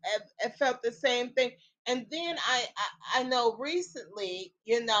have felt the same thing. And then I know recently,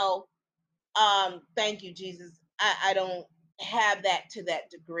 thank you, Jesus. I don't have that to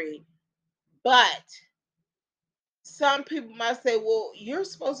that degree. But some people might say, well, you're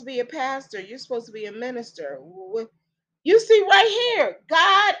supposed to be a pastor, you're supposed to be a minister. You see right here,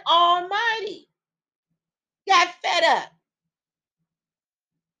 God Almighty got fed up.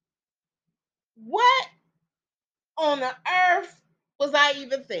 What on the earth was I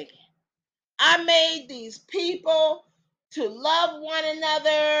even thinking? I made these people to love one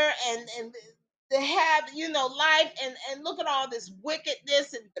another and to have, life, and look at all this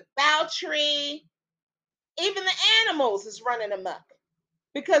wickedness and debauchery. Even the animals is running amok.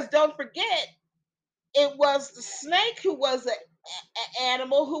 Because don't forget, it was the snake who was an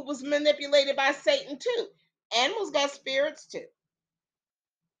animal who was manipulated by Satan too. Animals got spirits too.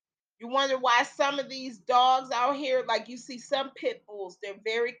 You wonder why some of these dogs out here, like you see some pit bulls, they're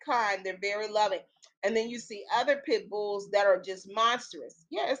very kind, they're very loving. And then you see other pit bulls that are just monstrous.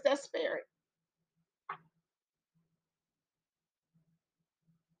 Yeah, it's that spirit.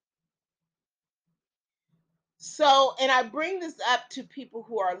 So, and I bring this up to people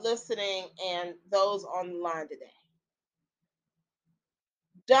who are listening and those on the line today.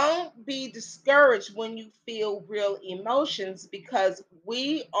 Don't be discouraged when you feel real emotions, because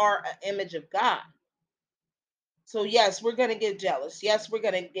we are an image of God. So, yes, we're going to get jealous. Yes, we're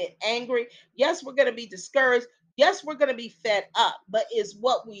going to get angry. Yes, we're going to be discouraged. Yes, we're going to be fed up. But it's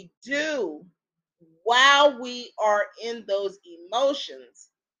what we do while we are in those emotions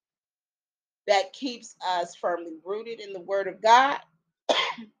that keeps us firmly rooted in the Word of God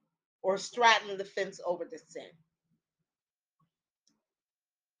or straddling the fence over the sin.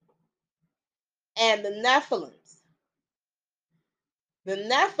 And the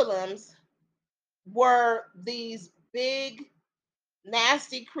Nephilims were these big,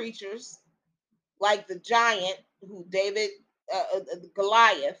 nasty creatures like the giant who David,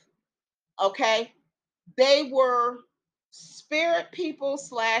 Goliath, okay? They were spirit people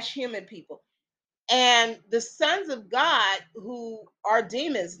slash human people. And the sons of God, who are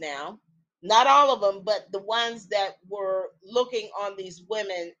demons now, not all of them, but the ones that were looking on these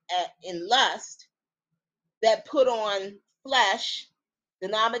women in lust, that put on flesh,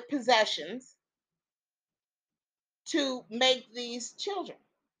 demonic possessions, to make these children.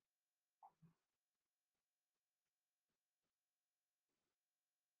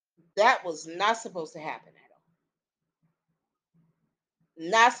 That was not supposed to happen at all.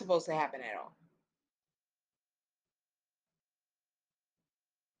 Not supposed to happen at all.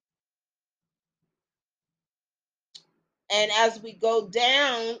 And as we go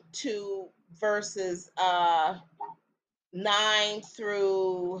down to verses 9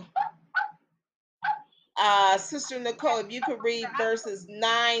 through Sister Nicole, if you could read verses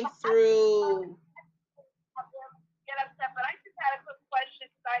 9 through. Get upset, but I just had a quick question.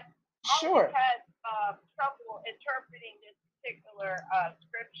 I Sure. always had trouble interpreting this particular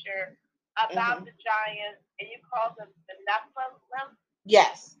scripture about the giants, and you call them the Nephilim.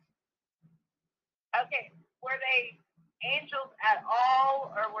 Yes. Okay, were they angels at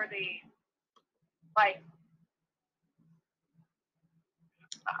all, or were they like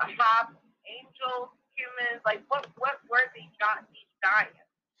half angels, humans? Like what were these giants?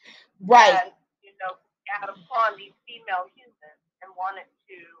 Right. That, got upon these female humans and wanted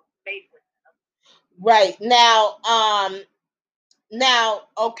to mate with them. Right. Now,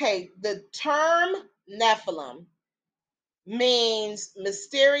 okay, the term Nephilim means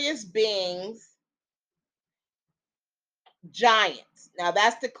mysterious beings, giants. Now,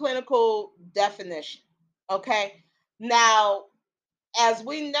 that's the clinical definition. Okay. Now, as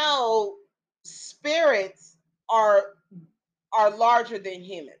we know, spirits are larger than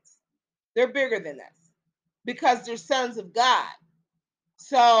humans. They're bigger than us because they're sons of God.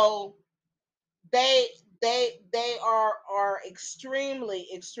 So they are extremely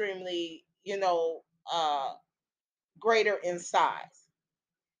greater in size,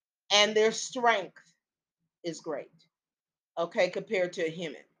 and their strength is great, okay, compared to a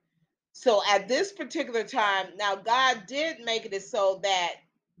human. So at this particular time, now God did make it so that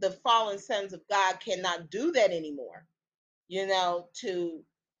the fallen sons of God cannot do that anymore, to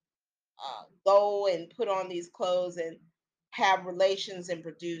go and put on these clothes and have relations and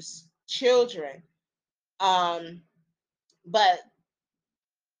produce children. But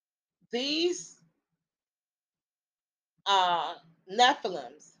these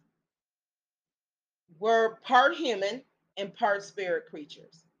Nephilims were part human and part spirit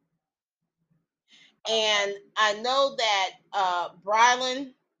creatures. And I know that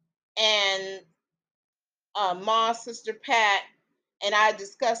Brylan and Ma, Sister Pat, and I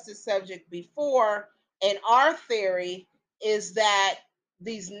discussed this subject before. And our theory is that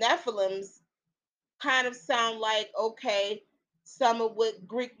these Nephilims kind of sound like, okay, some of what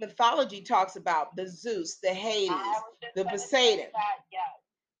Greek mythology talks about, the Zeus, the Hades, the Poseidon.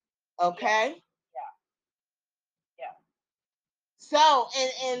 Okay? Yeah. So,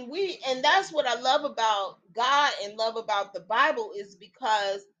 and that's what I love about God and love about the Bible, is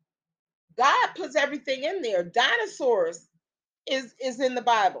because God puts everything in there. Dinosaurs is in the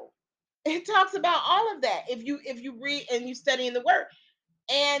Bible. It talks about all of that if you read and you study in the word.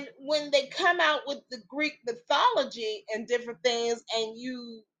 And when they come out with the Greek mythology and different things, and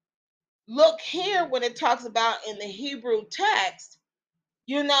you look here when it talks about in the Hebrew text,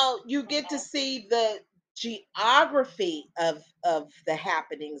 you get to see the geography of the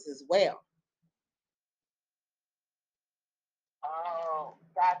happenings as well. Oh,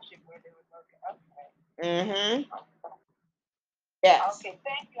 gotcha. Where they were looking. Okay. Yes. Okay,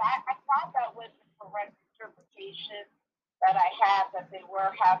 thank you. I thought that was the correct interpretation that I had, that they were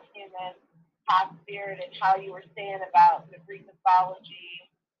half human, half spirit, and how you were saying about the Greek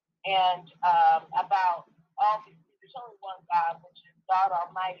mythology and about all these. There's only one God, which is God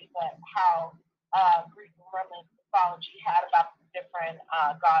Almighty, but how Greek and Roman mythology had about the different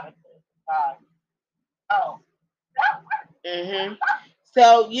goddesses. Oh.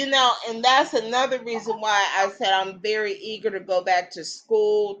 So, and that's another reason why I said I'm very eager to go back to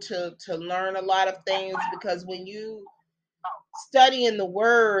school to learn a lot of things, because when you study in the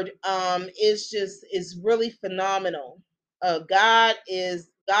word, it's really phenomenal. God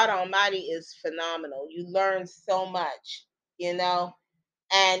Almighty is phenomenal. You learn so much, and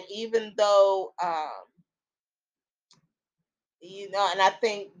even though and I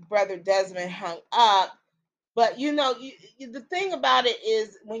think Brother Desmond hung up. But the thing about it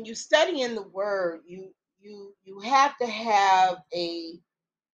is, when you study in the Word, you have to have a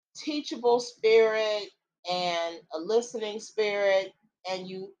teachable spirit and a listening spirit, and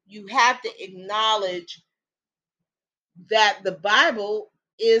you have to acknowledge that the Bible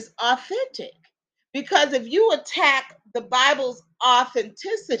is authentic. Because if you attack the Bible's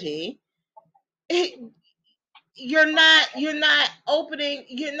authenticity, you're not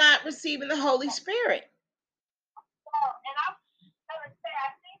receiving the Holy Spirit. Well, and I'm going to say,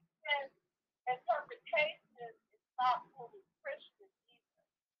 I think that interpretation is not fully Christian either.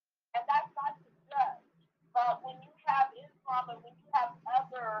 And that's not to judge. But when you have Islam and when you have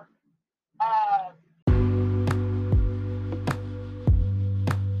other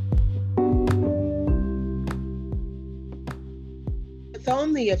with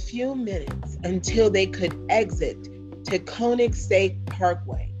only a few minutes until they could exit to Koenig State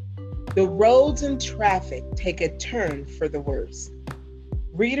Parkway. The roads and traffic take a turn for the worse.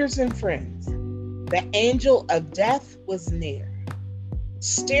 Readers and friends, the angel of death was near.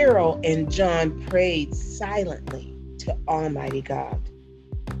 Sterile and John prayed silently to Almighty God.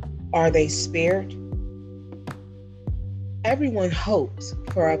 Are they spared? Everyone hopes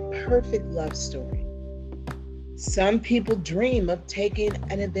for a perfect love story. Some people dream of taking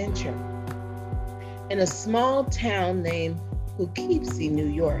an adventure. In a small town named Poughkeepsie, New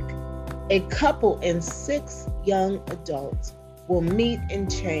York, a couple and six young adults will meet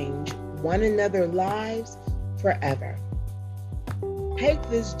and change one another's lives forever. Take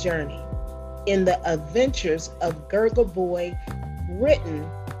this journey in the adventures of Gurgle Boy, written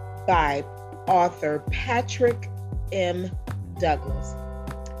by author Patrick M. Douglas.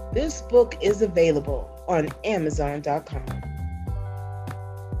 This book is available on Amazon.com.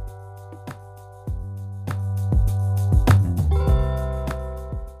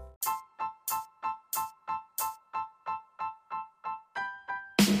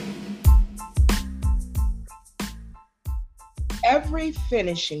 Every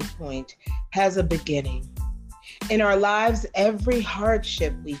finishing point has a beginning. In our lives, every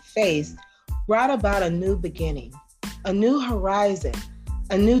hardship we faced brought about a new beginning, a new horizon,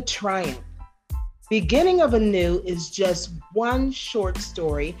 a new triumph. Beginning of Anew is just one short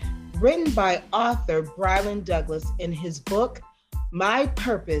story written by author Brylan Douglas in his book, My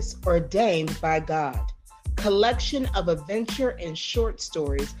Purpose Ordained by God, collection of adventure and short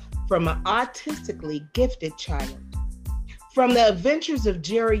stories from an autistically gifted child. From the adventures of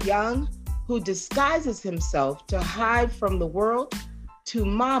Jerry Young, who disguises himself to hide from the world, to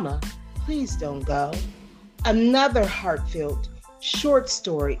Mama, Please Don't Go, another heartfelt short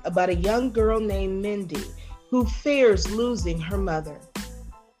story about a young girl named Mindy who fears losing her mother.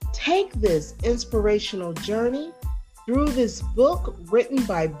 Take this inspirational journey through this book written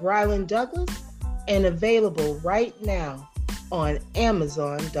by Brylan Douglas and available right now on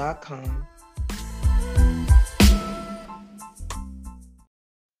Amazon.com.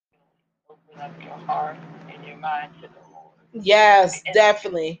 Open up your heart and your mind to the Lord. Yes,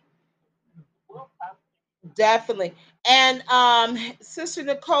 definitely. We'll talk. Definitely. And Sister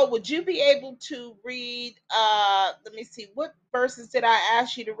Nicole, would you be able to read let me see, what verses did I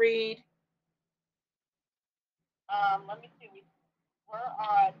ask you to read? Let me see. We're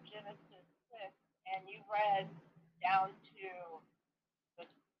on Genesis 6, and you read down to the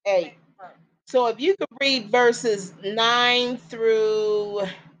 8. 6th verse, So if you could read verses 9 through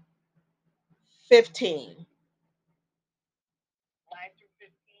 15. 9 through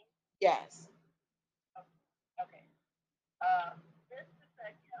 15. Yes. Okay. This is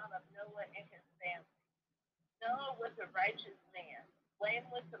the account of Noah and his family. Noah was a righteous man,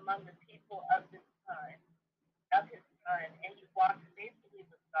 blameless among the people of his time, and he walked faithfully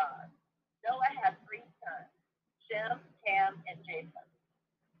with God. Noah had three sons, Shem, Ham, and Japheth.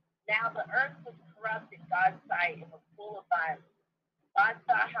 Now the earth was corrupt in God's sight and was full of violence. God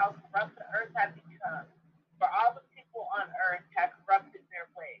saw how corrupt the earth had become, for all the people on earth had corrupted their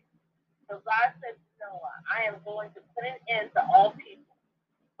ways. So God said to Noah, I am going to put an end to all people,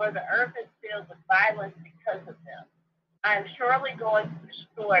 for the earth is filled with violence because of them. I am surely going to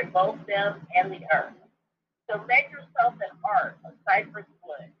destroy both them and the earth. So make yourself an ark of cypress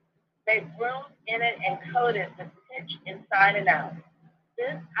wood. Make rooms in it and coat it with pitch inside and out.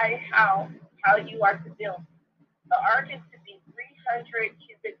 This is how you are to build it. The ark is to be 300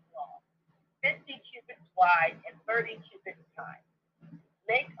 cubits long, 50 cubits wide, and 30 cubits high.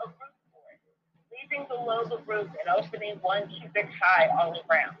 Make a roof for it, leaving below the roof an opening 1 cubit high all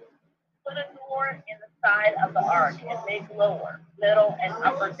around. Put a door in the side of the ark and make lower, middle, and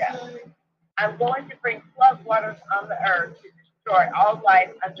upper decks. I'm going to bring flood waters on the earth to destroy all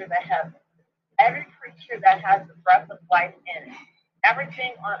life under the heavens. Every creature that has the breath of life in it,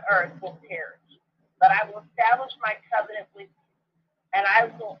 everything on earth will perish. But I will establish my covenant with you, and I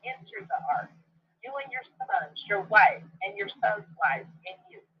will enter the ark, you and your sons, your wife, and your sons' wives, and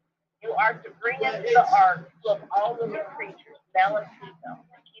you. You are to bring into the ark two of all living creatures, male and female,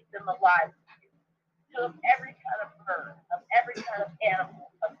 and keep them alive. Two of every kind of bird, of every kind of animal,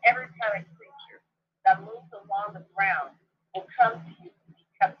 of every kind of creature that moves along the ground will come to you to be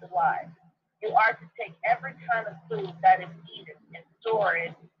kept alive. You are to take every kind of food that is eaten and store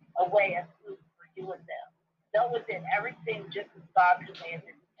it away as food for you and them. Noah did everything just as God commanded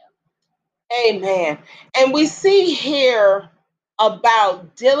him. Amen. And we see here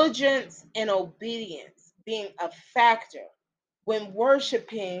about diligence and obedience being a factor when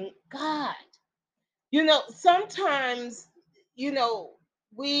worshiping God. Sometimes,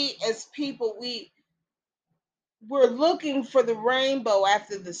 we as people, we're looking for the rainbow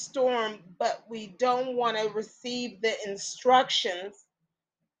after the storm, but we don't want to receive the instructions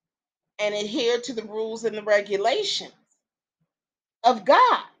and adhere to the rules and the regulations of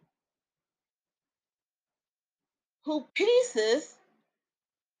God, who peaces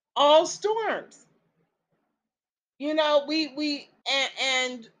all storms. And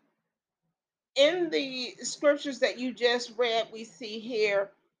in the scriptures that you just read, we see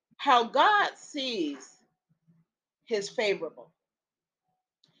here how God sees his favorable.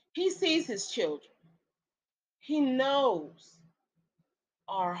 He sees his children. He knows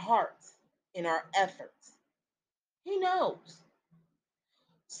our hearts and our efforts. He knows.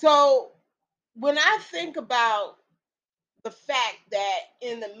 So when I think about the fact that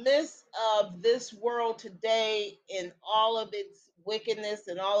in the midst of this world today, in all of its wickedness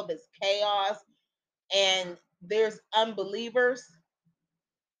and all of its chaos, and there's unbelievers,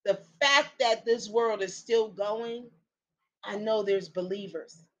 the fact that this world is still going, I know there's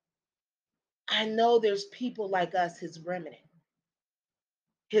believers. I know there's people like us, his remnant,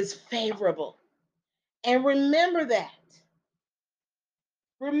 his favorable. And remember that.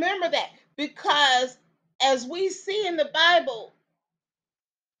 Remember that. Because as we see in the Bible,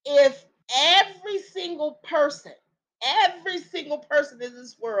 if every single person in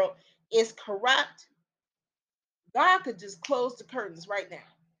this world is corrupt, God could just close the curtains right now.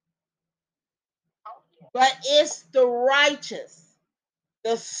 But it's the righteous,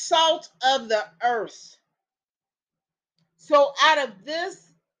 the salt of the earth. So, out of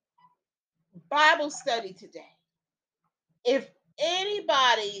this Bible study today, if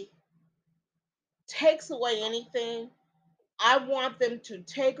anybody takes away anything, I want them to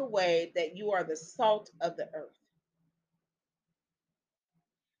take away that you are the salt of the earth.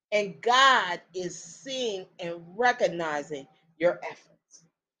 And God is seeing and recognizing your efforts.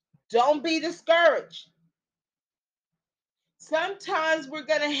 Don't be discouraged. Sometimes we're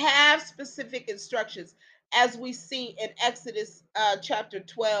going to have specific instructions, as we see in Exodus chapter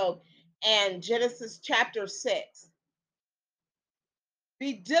 12 and Genesis chapter 6.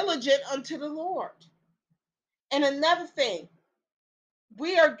 Be diligent unto the Lord. And another thing,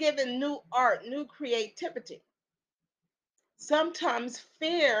 we are given new art, new creativity. Sometimes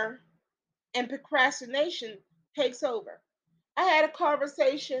fear and procrastination takes over. I had a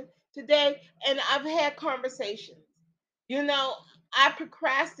conversation today, and I've had conversations. I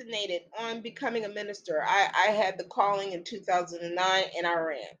procrastinated on becoming a minister. I had the calling in 2009 and I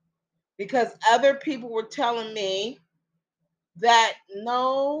ran because other people were telling me that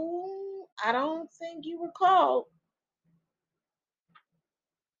no, I don't think you were called.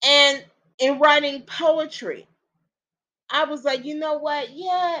 And in writing poetry, I was like, you know what?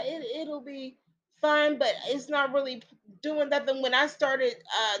 Yeah, it'll be fun, but it's not really doing nothing. When I started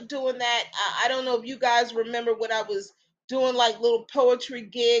doing that, I don't know if you guys remember when I was doing like little poetry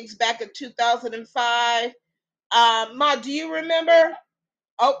gigs back in 2005. Ma, do you remember?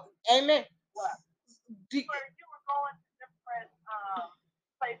 Oh, amen. What? Do, Where you were going to different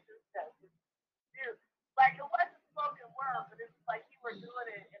places that you, like it wasn't spoken word, but it's like you were doing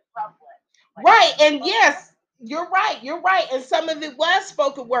it in public. Like, right, and yes, you're right. You're right, and some of it was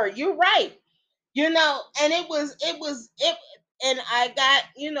spoken word. You're right. And it, and I got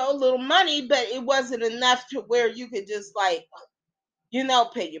a little money, but it wasn't enough to where you could just like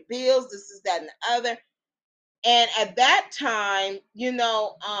pay your bills. This is that and the other. And at that time,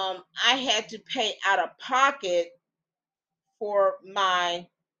 I had to pay out of pocket for my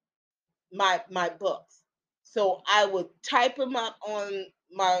books. So I would type them up on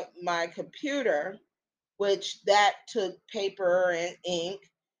my computer, which that took paper and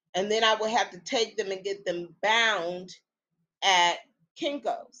ink, and then I would have to take them and get them bound at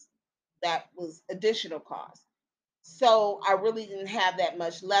Kinko's. That was additional cost. So I really didn't have that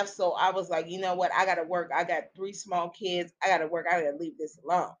much left. So I was like, you know what? I got to work. I got 3 small kids. I got to work. I got to leave this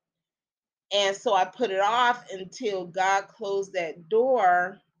alone. And so I put it off until God closed that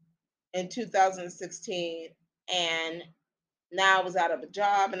door in 2016. And now I was out of a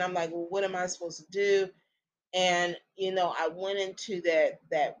job. And I'm like, well, what am I supposed to do? And, I went into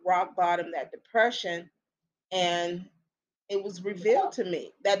that rock bottom, that depression. And it was revealed to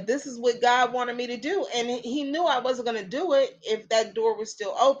me that this is what God wanted me to do. And he knew I wasn't going to do it if that door was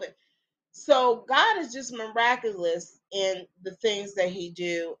still open. So God is just miraculous in the things that he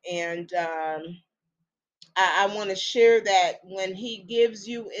do. And I want to share that when he gives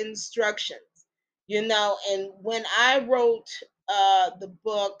you instructions, and when I wrote the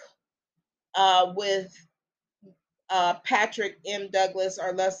book with Patrick M. Douglas,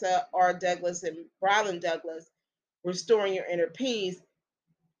 Arlessa R. Douglas, and Brylan Douglas, Restoring Your Inner Peace,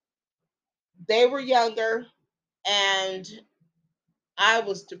 they were younger. and I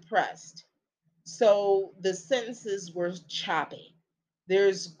was depressed. So the sentences were choppy.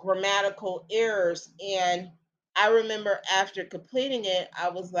 There's grammatical errors. And I remember after completing it, I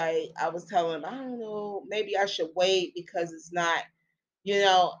was telling him, I don't know, maybe I should wait because it's not,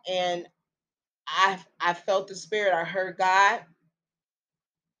 and I felt the spirit. I heard God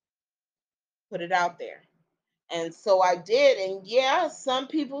put it out there. And so I did. And yeah, some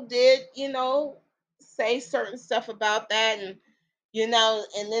people did, say certain stuff about that. And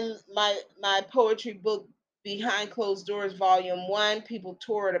then my poetry book, Behind Closed Doors Volume 1, people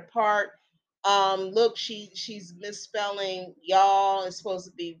tore it apart. Look, she's misspelling y'all. It's supposed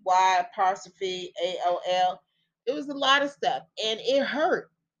to be Y apostrophe ALL. It was a lot of stuff and it hurt.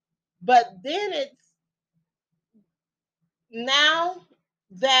 But then it's now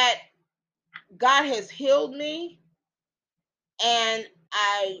that God has healed me and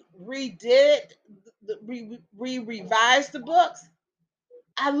I redid revised the books.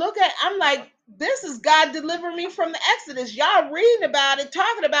 I'm like, this is God delivering me from the Exodus. Y'all reading about it,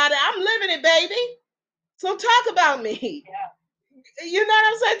 talking about it. I'm living it, baby. So talk about me. Yeah. You know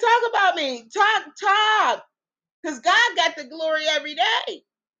what I'm saying? Talk about me. Talk. Because God got the glory every day.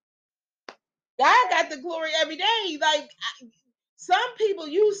 God got the glory every day. Like some people,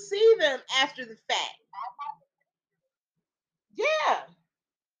 you see them after the fact. Yeah.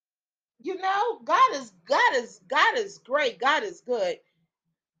 God is great. God is good.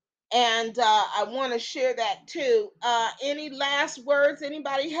 And I want to share that too. Any last words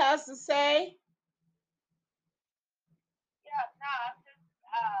anybody has to say? Yeah, no, I'm just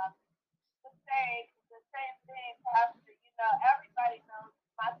to say the same thing, Pastor. Everybody knows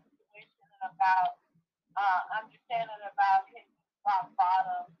my situation about understanding about hitting rock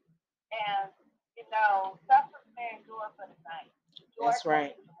bottom, and suffering may endure for the night, joy That's comes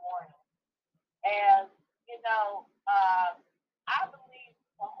right. in the morning. And I believe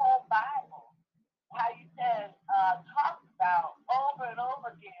the whole Bible, how you said, talks about over and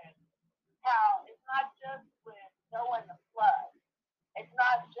over again how it's not just with Noah and the flood. It's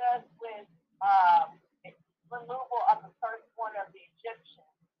not just with removal of the firstborn of the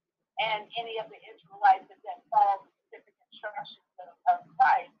Egyptians and any of the Israelites that then follow the specific instructions of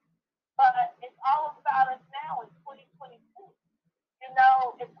Christ, but it's all about us now in 2022.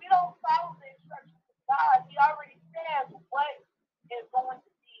 If we don't follow the instructions of God, He already says what is going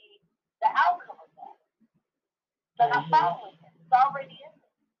to be the outcome of that. So I'm following Him. It's already in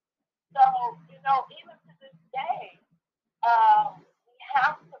there. So, even to this day, we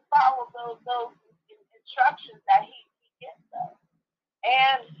have to follow those instructions that he gives us.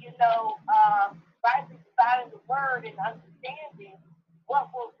 And, rightly dividing the word and understanding what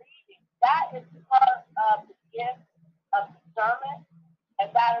we're reading, that is part of the gift of discernment,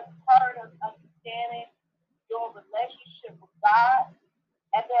 and that is part of understanding your relationship with God,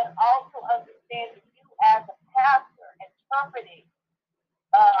 and then also understanding you as a pastor interpreting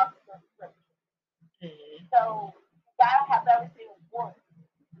the scripture. So you gotta have everything in order.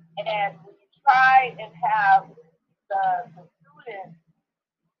 And when you try and have the student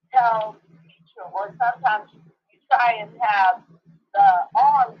tell the teacher, or sometimes you try and have the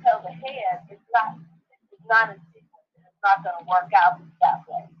arm tell the head, it's not in sequence. It's not going to work out that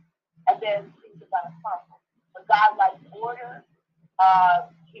way. And then things are going to crumble. But God likes order.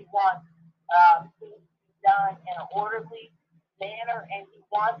 He wants things to be done in an orderly manner, and He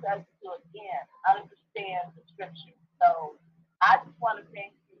wants us to, again, understand the scripture. So I just want to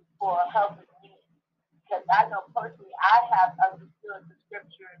thank you for helping me, because I know personally I have understood the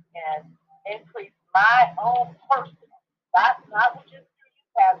scriptures and increased my own personal, not just through you,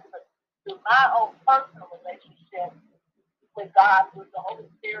 Pastor, but through my own personal relationship with God, with the Holy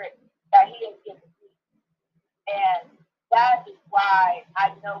Spirit that He has given me. And that is why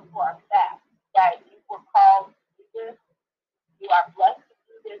I know for a fact that you were called to do this. You are blessed to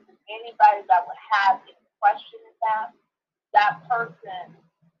do this. And anybody that would have any question in that person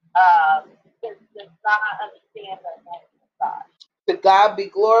does not understand the anointing of God. To God be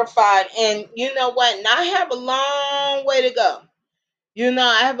glorified. And you know what? And I have a long way to go.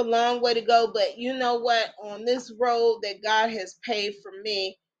 I have a long way to go, but you know what? On this road that God has paved for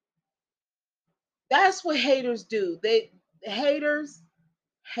me, that's what haters do. Haters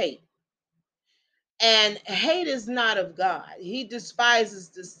hate. And hate is not of God. He despises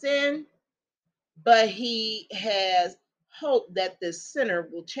the sin, but he has hope that the sinner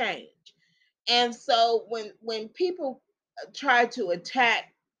will change. And so when people try to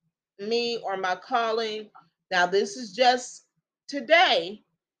attack me or my calling, now this is just today,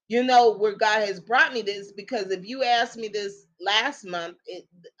 where God has brought me this, because if you asked me this last month,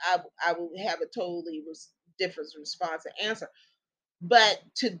 I would have a totally different response and answer. But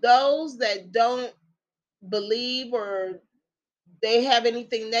to those that don't believe or they have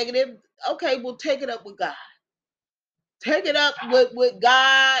anything negative, okay, we'll take it up with God. Take it up with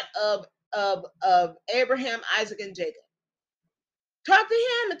God of Abraham, Isaac, and Jacob. Talk to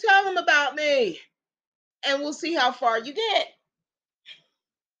him and tell him about me, and we'll see how far you get.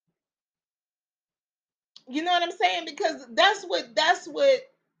 You know what I'm saying? Because that's what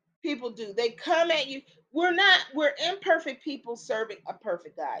people do. They come at you. We're imperfect people serving a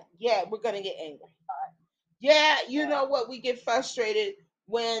perfect God. Yeah, we're gonna get angry. Yeah, you know what? We get frustrated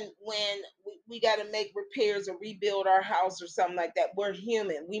when we got to make repairs or rebuild our house or something like that. We're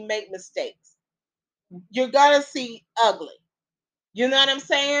human. We make mistakes. You're gonna see ugly. You know what I'm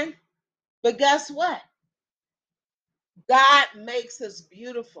saying? But guess what? God makes us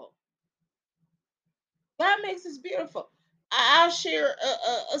beautiful. God makes us beautiful. I'll share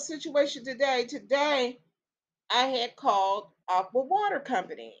a situation today. Today, I had called Aqua Water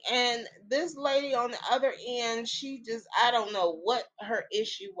Company, and this lady on the other end, I don't know what her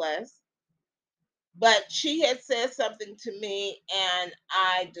issue was, but she had said something to me, and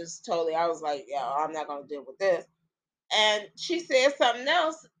I was like, yeah, I'm not going to deal with this. And she said something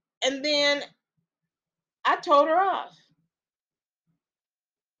else, and then I told her off.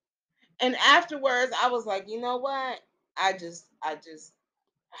 And afterwards, I was like, you know what? I just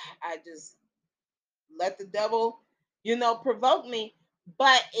let the devil, provoke me.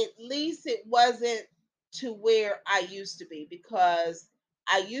 But at least it wasn't to where I used to be, because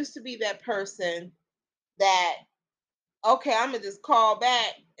I used to be that person that, okay, I'm gonna just call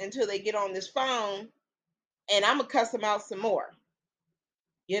back until they get on this phone, and I'm gonna cuss them out some more,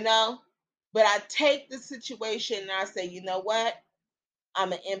 you know. But I take the situation and I say, you know what?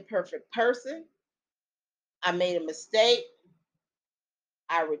 I'm an imperfect person. I made a mistake.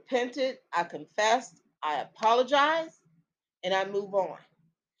 I repented. I confessed. I apologized, and I move on.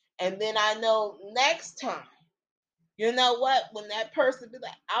 And then I know next time, you know what? When that person be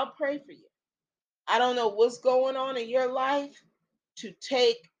like, I'll pray for you. I don't know what's going on in your life to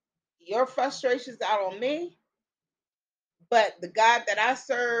take your frustrations out on me, but the God that I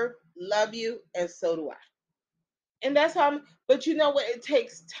serve love you, and so do I. And that's how but you know what? It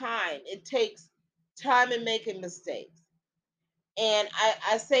takes time. It takes time in making mistakes. And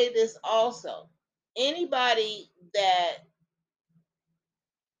I say this also. Anybody that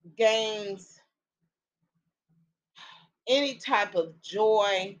gains any type of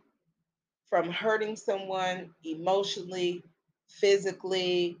joy from hurting someone emotionally,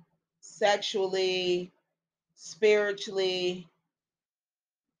 physically, sexually, spiritually,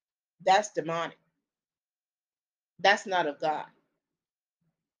 that's demonic. That's not of God.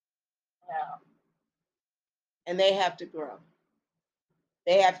 Yeah. And they have to grow.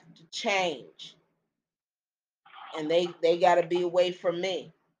 They have to change. And they got to be away from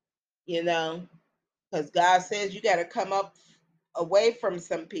me, you know, because God says you got to come up away from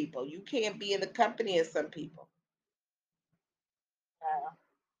some people. You can't be in the company of some people.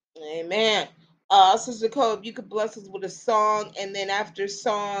 Amen. Sister Cole, if you could bless us with a song, and then after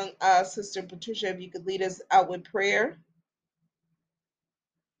song, Sister Patricia, if you could lead us out with prayer.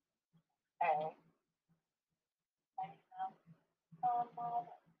 Okay.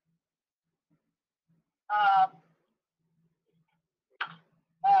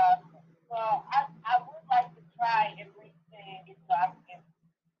 Um, well, I would like to try and sing it so I can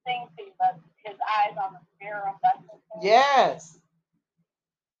sing to you, but his eyes on the sparrow. Yes.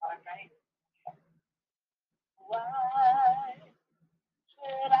 All right. Why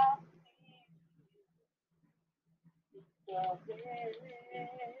should I see your face?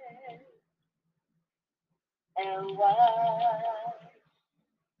 And why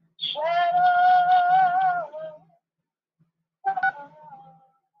shadow?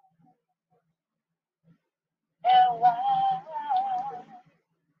 And why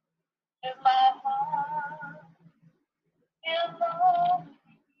is my heart alone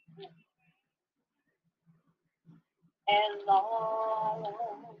and long?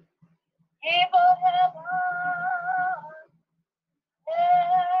 People have lost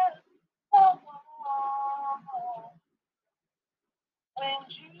their someone when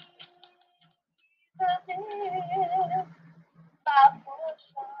you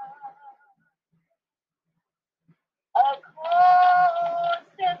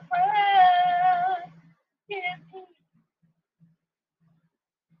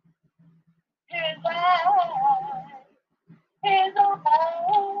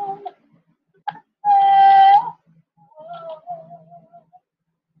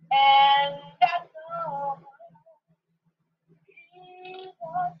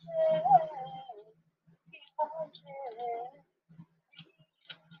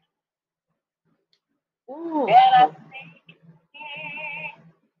Ooh. And I see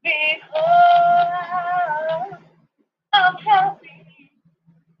because I'm happy.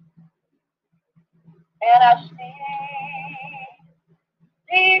 And I see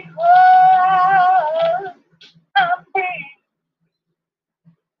because I'm free.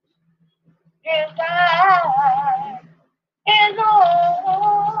 Yes, I is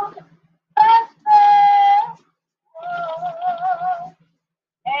all that's possible.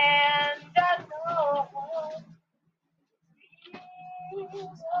 And I know he's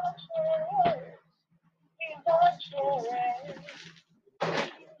watching. He's watching.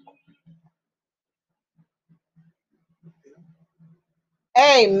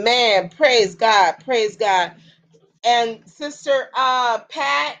 Amen. Praise God. Praise God. And Sister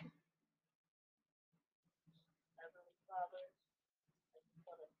Pat. Heavenly Father, I just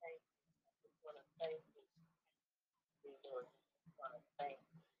want to thank you. I just want to thank you, dear Lord. I just want to thank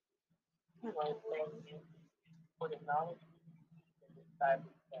you. I want to thank you for the knowledge and the Bible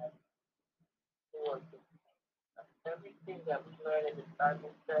study. Lord, everything that we learn in the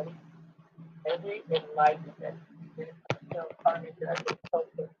Bible study, every enlightenment, spiritual partner that I can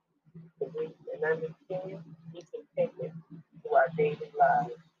focus to reach and understand, we can take it to our daily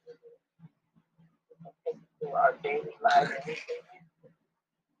lives. We can take it to our daily lives and we can use it.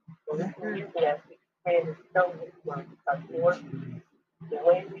 So we can use it as we spread and show this word because Lord, the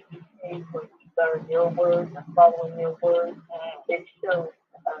way we behave when we learn your word and following your word, it shows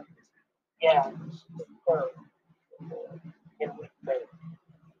us, yeah, it shows. And we say,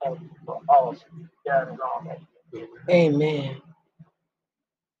 thank you for all that you've done and all that you did. Amen.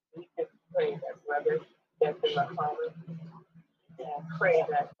 We just pray that brother gets in the home and pray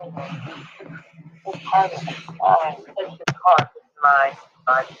that his heart and his mind, touch his heart, his mind,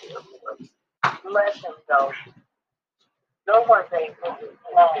 dear Lord. Let him know no one's able to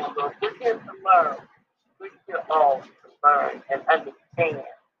learn. We're here to learn. We're here all to learn and understand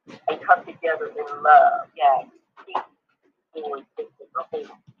and come together in love. Yeah. Keep doing things in the Holy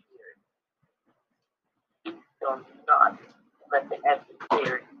Spirit. Please do not let the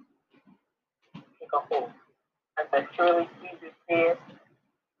adversary take a hold. And that surely Jesus said,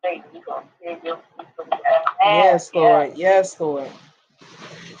 Satan, you're going to tear your feet from the ass. Yes, Lord. Yes, Lord.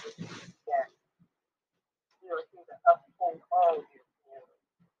 Yes. You're here to uphold all your will,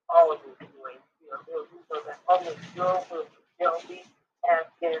 all your doing. Your will. You know that only your will shall be, has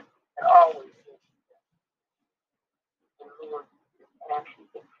been, and always will be done. And Lord, as you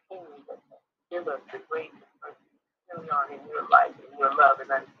continue to give us the grace and mercy to carry on in your life, in your love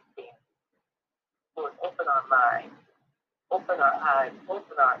and understanding. Lord, open our minds, open our eyes,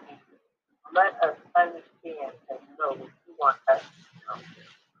 open our ears. Let us understand and know what you want us to know.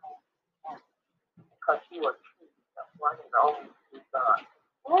 Because you are truly the one and only true God.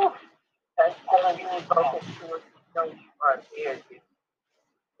 Woo! That's telling you focus to us to know you are there, dear.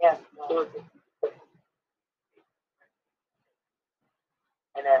 Yes, Lord.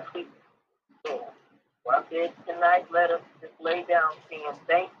 And as we walk in tonight, let us just lay down saying,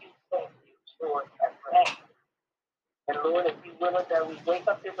 thank you, Lord, and thank you. And Lord, if you will us that we wake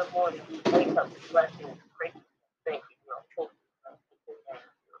up in the morning, we wake up with blessing and praise and thank you. You are holy.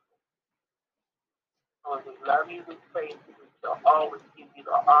 Lord, we love you, we praise you, we shall always give you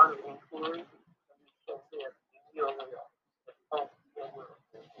the honor and glory, and we shall live in your will. And only your will,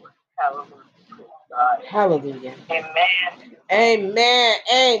 Lord. Hallelujah. Praise God. Hallelujah. Amen. Amen.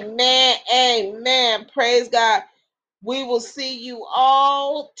 Amen. Amen. Praise God. We will see you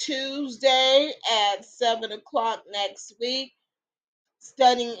all Tuesday at 7 o'clock next week.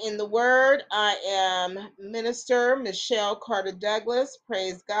 Studying in the Word. I am Minister Michelle Carter Douglas.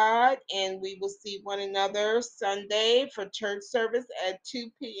 Praise God. And we will see one another Sunday for church service at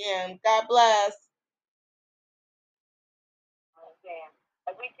 2 p.m. God bless. Okay.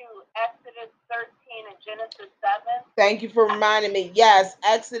 And we do Exodus 13 and Genesis 7. Thank you for reminding me. Yes,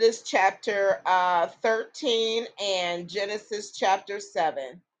 Exodus chapter 13 and Genesis chapter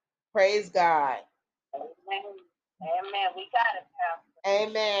 7. Praise God. Amen. Amen. We got it, Pastor.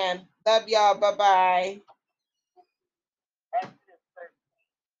 Amen. Love y'all. Bye-bye. Exodus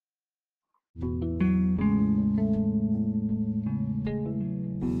 13.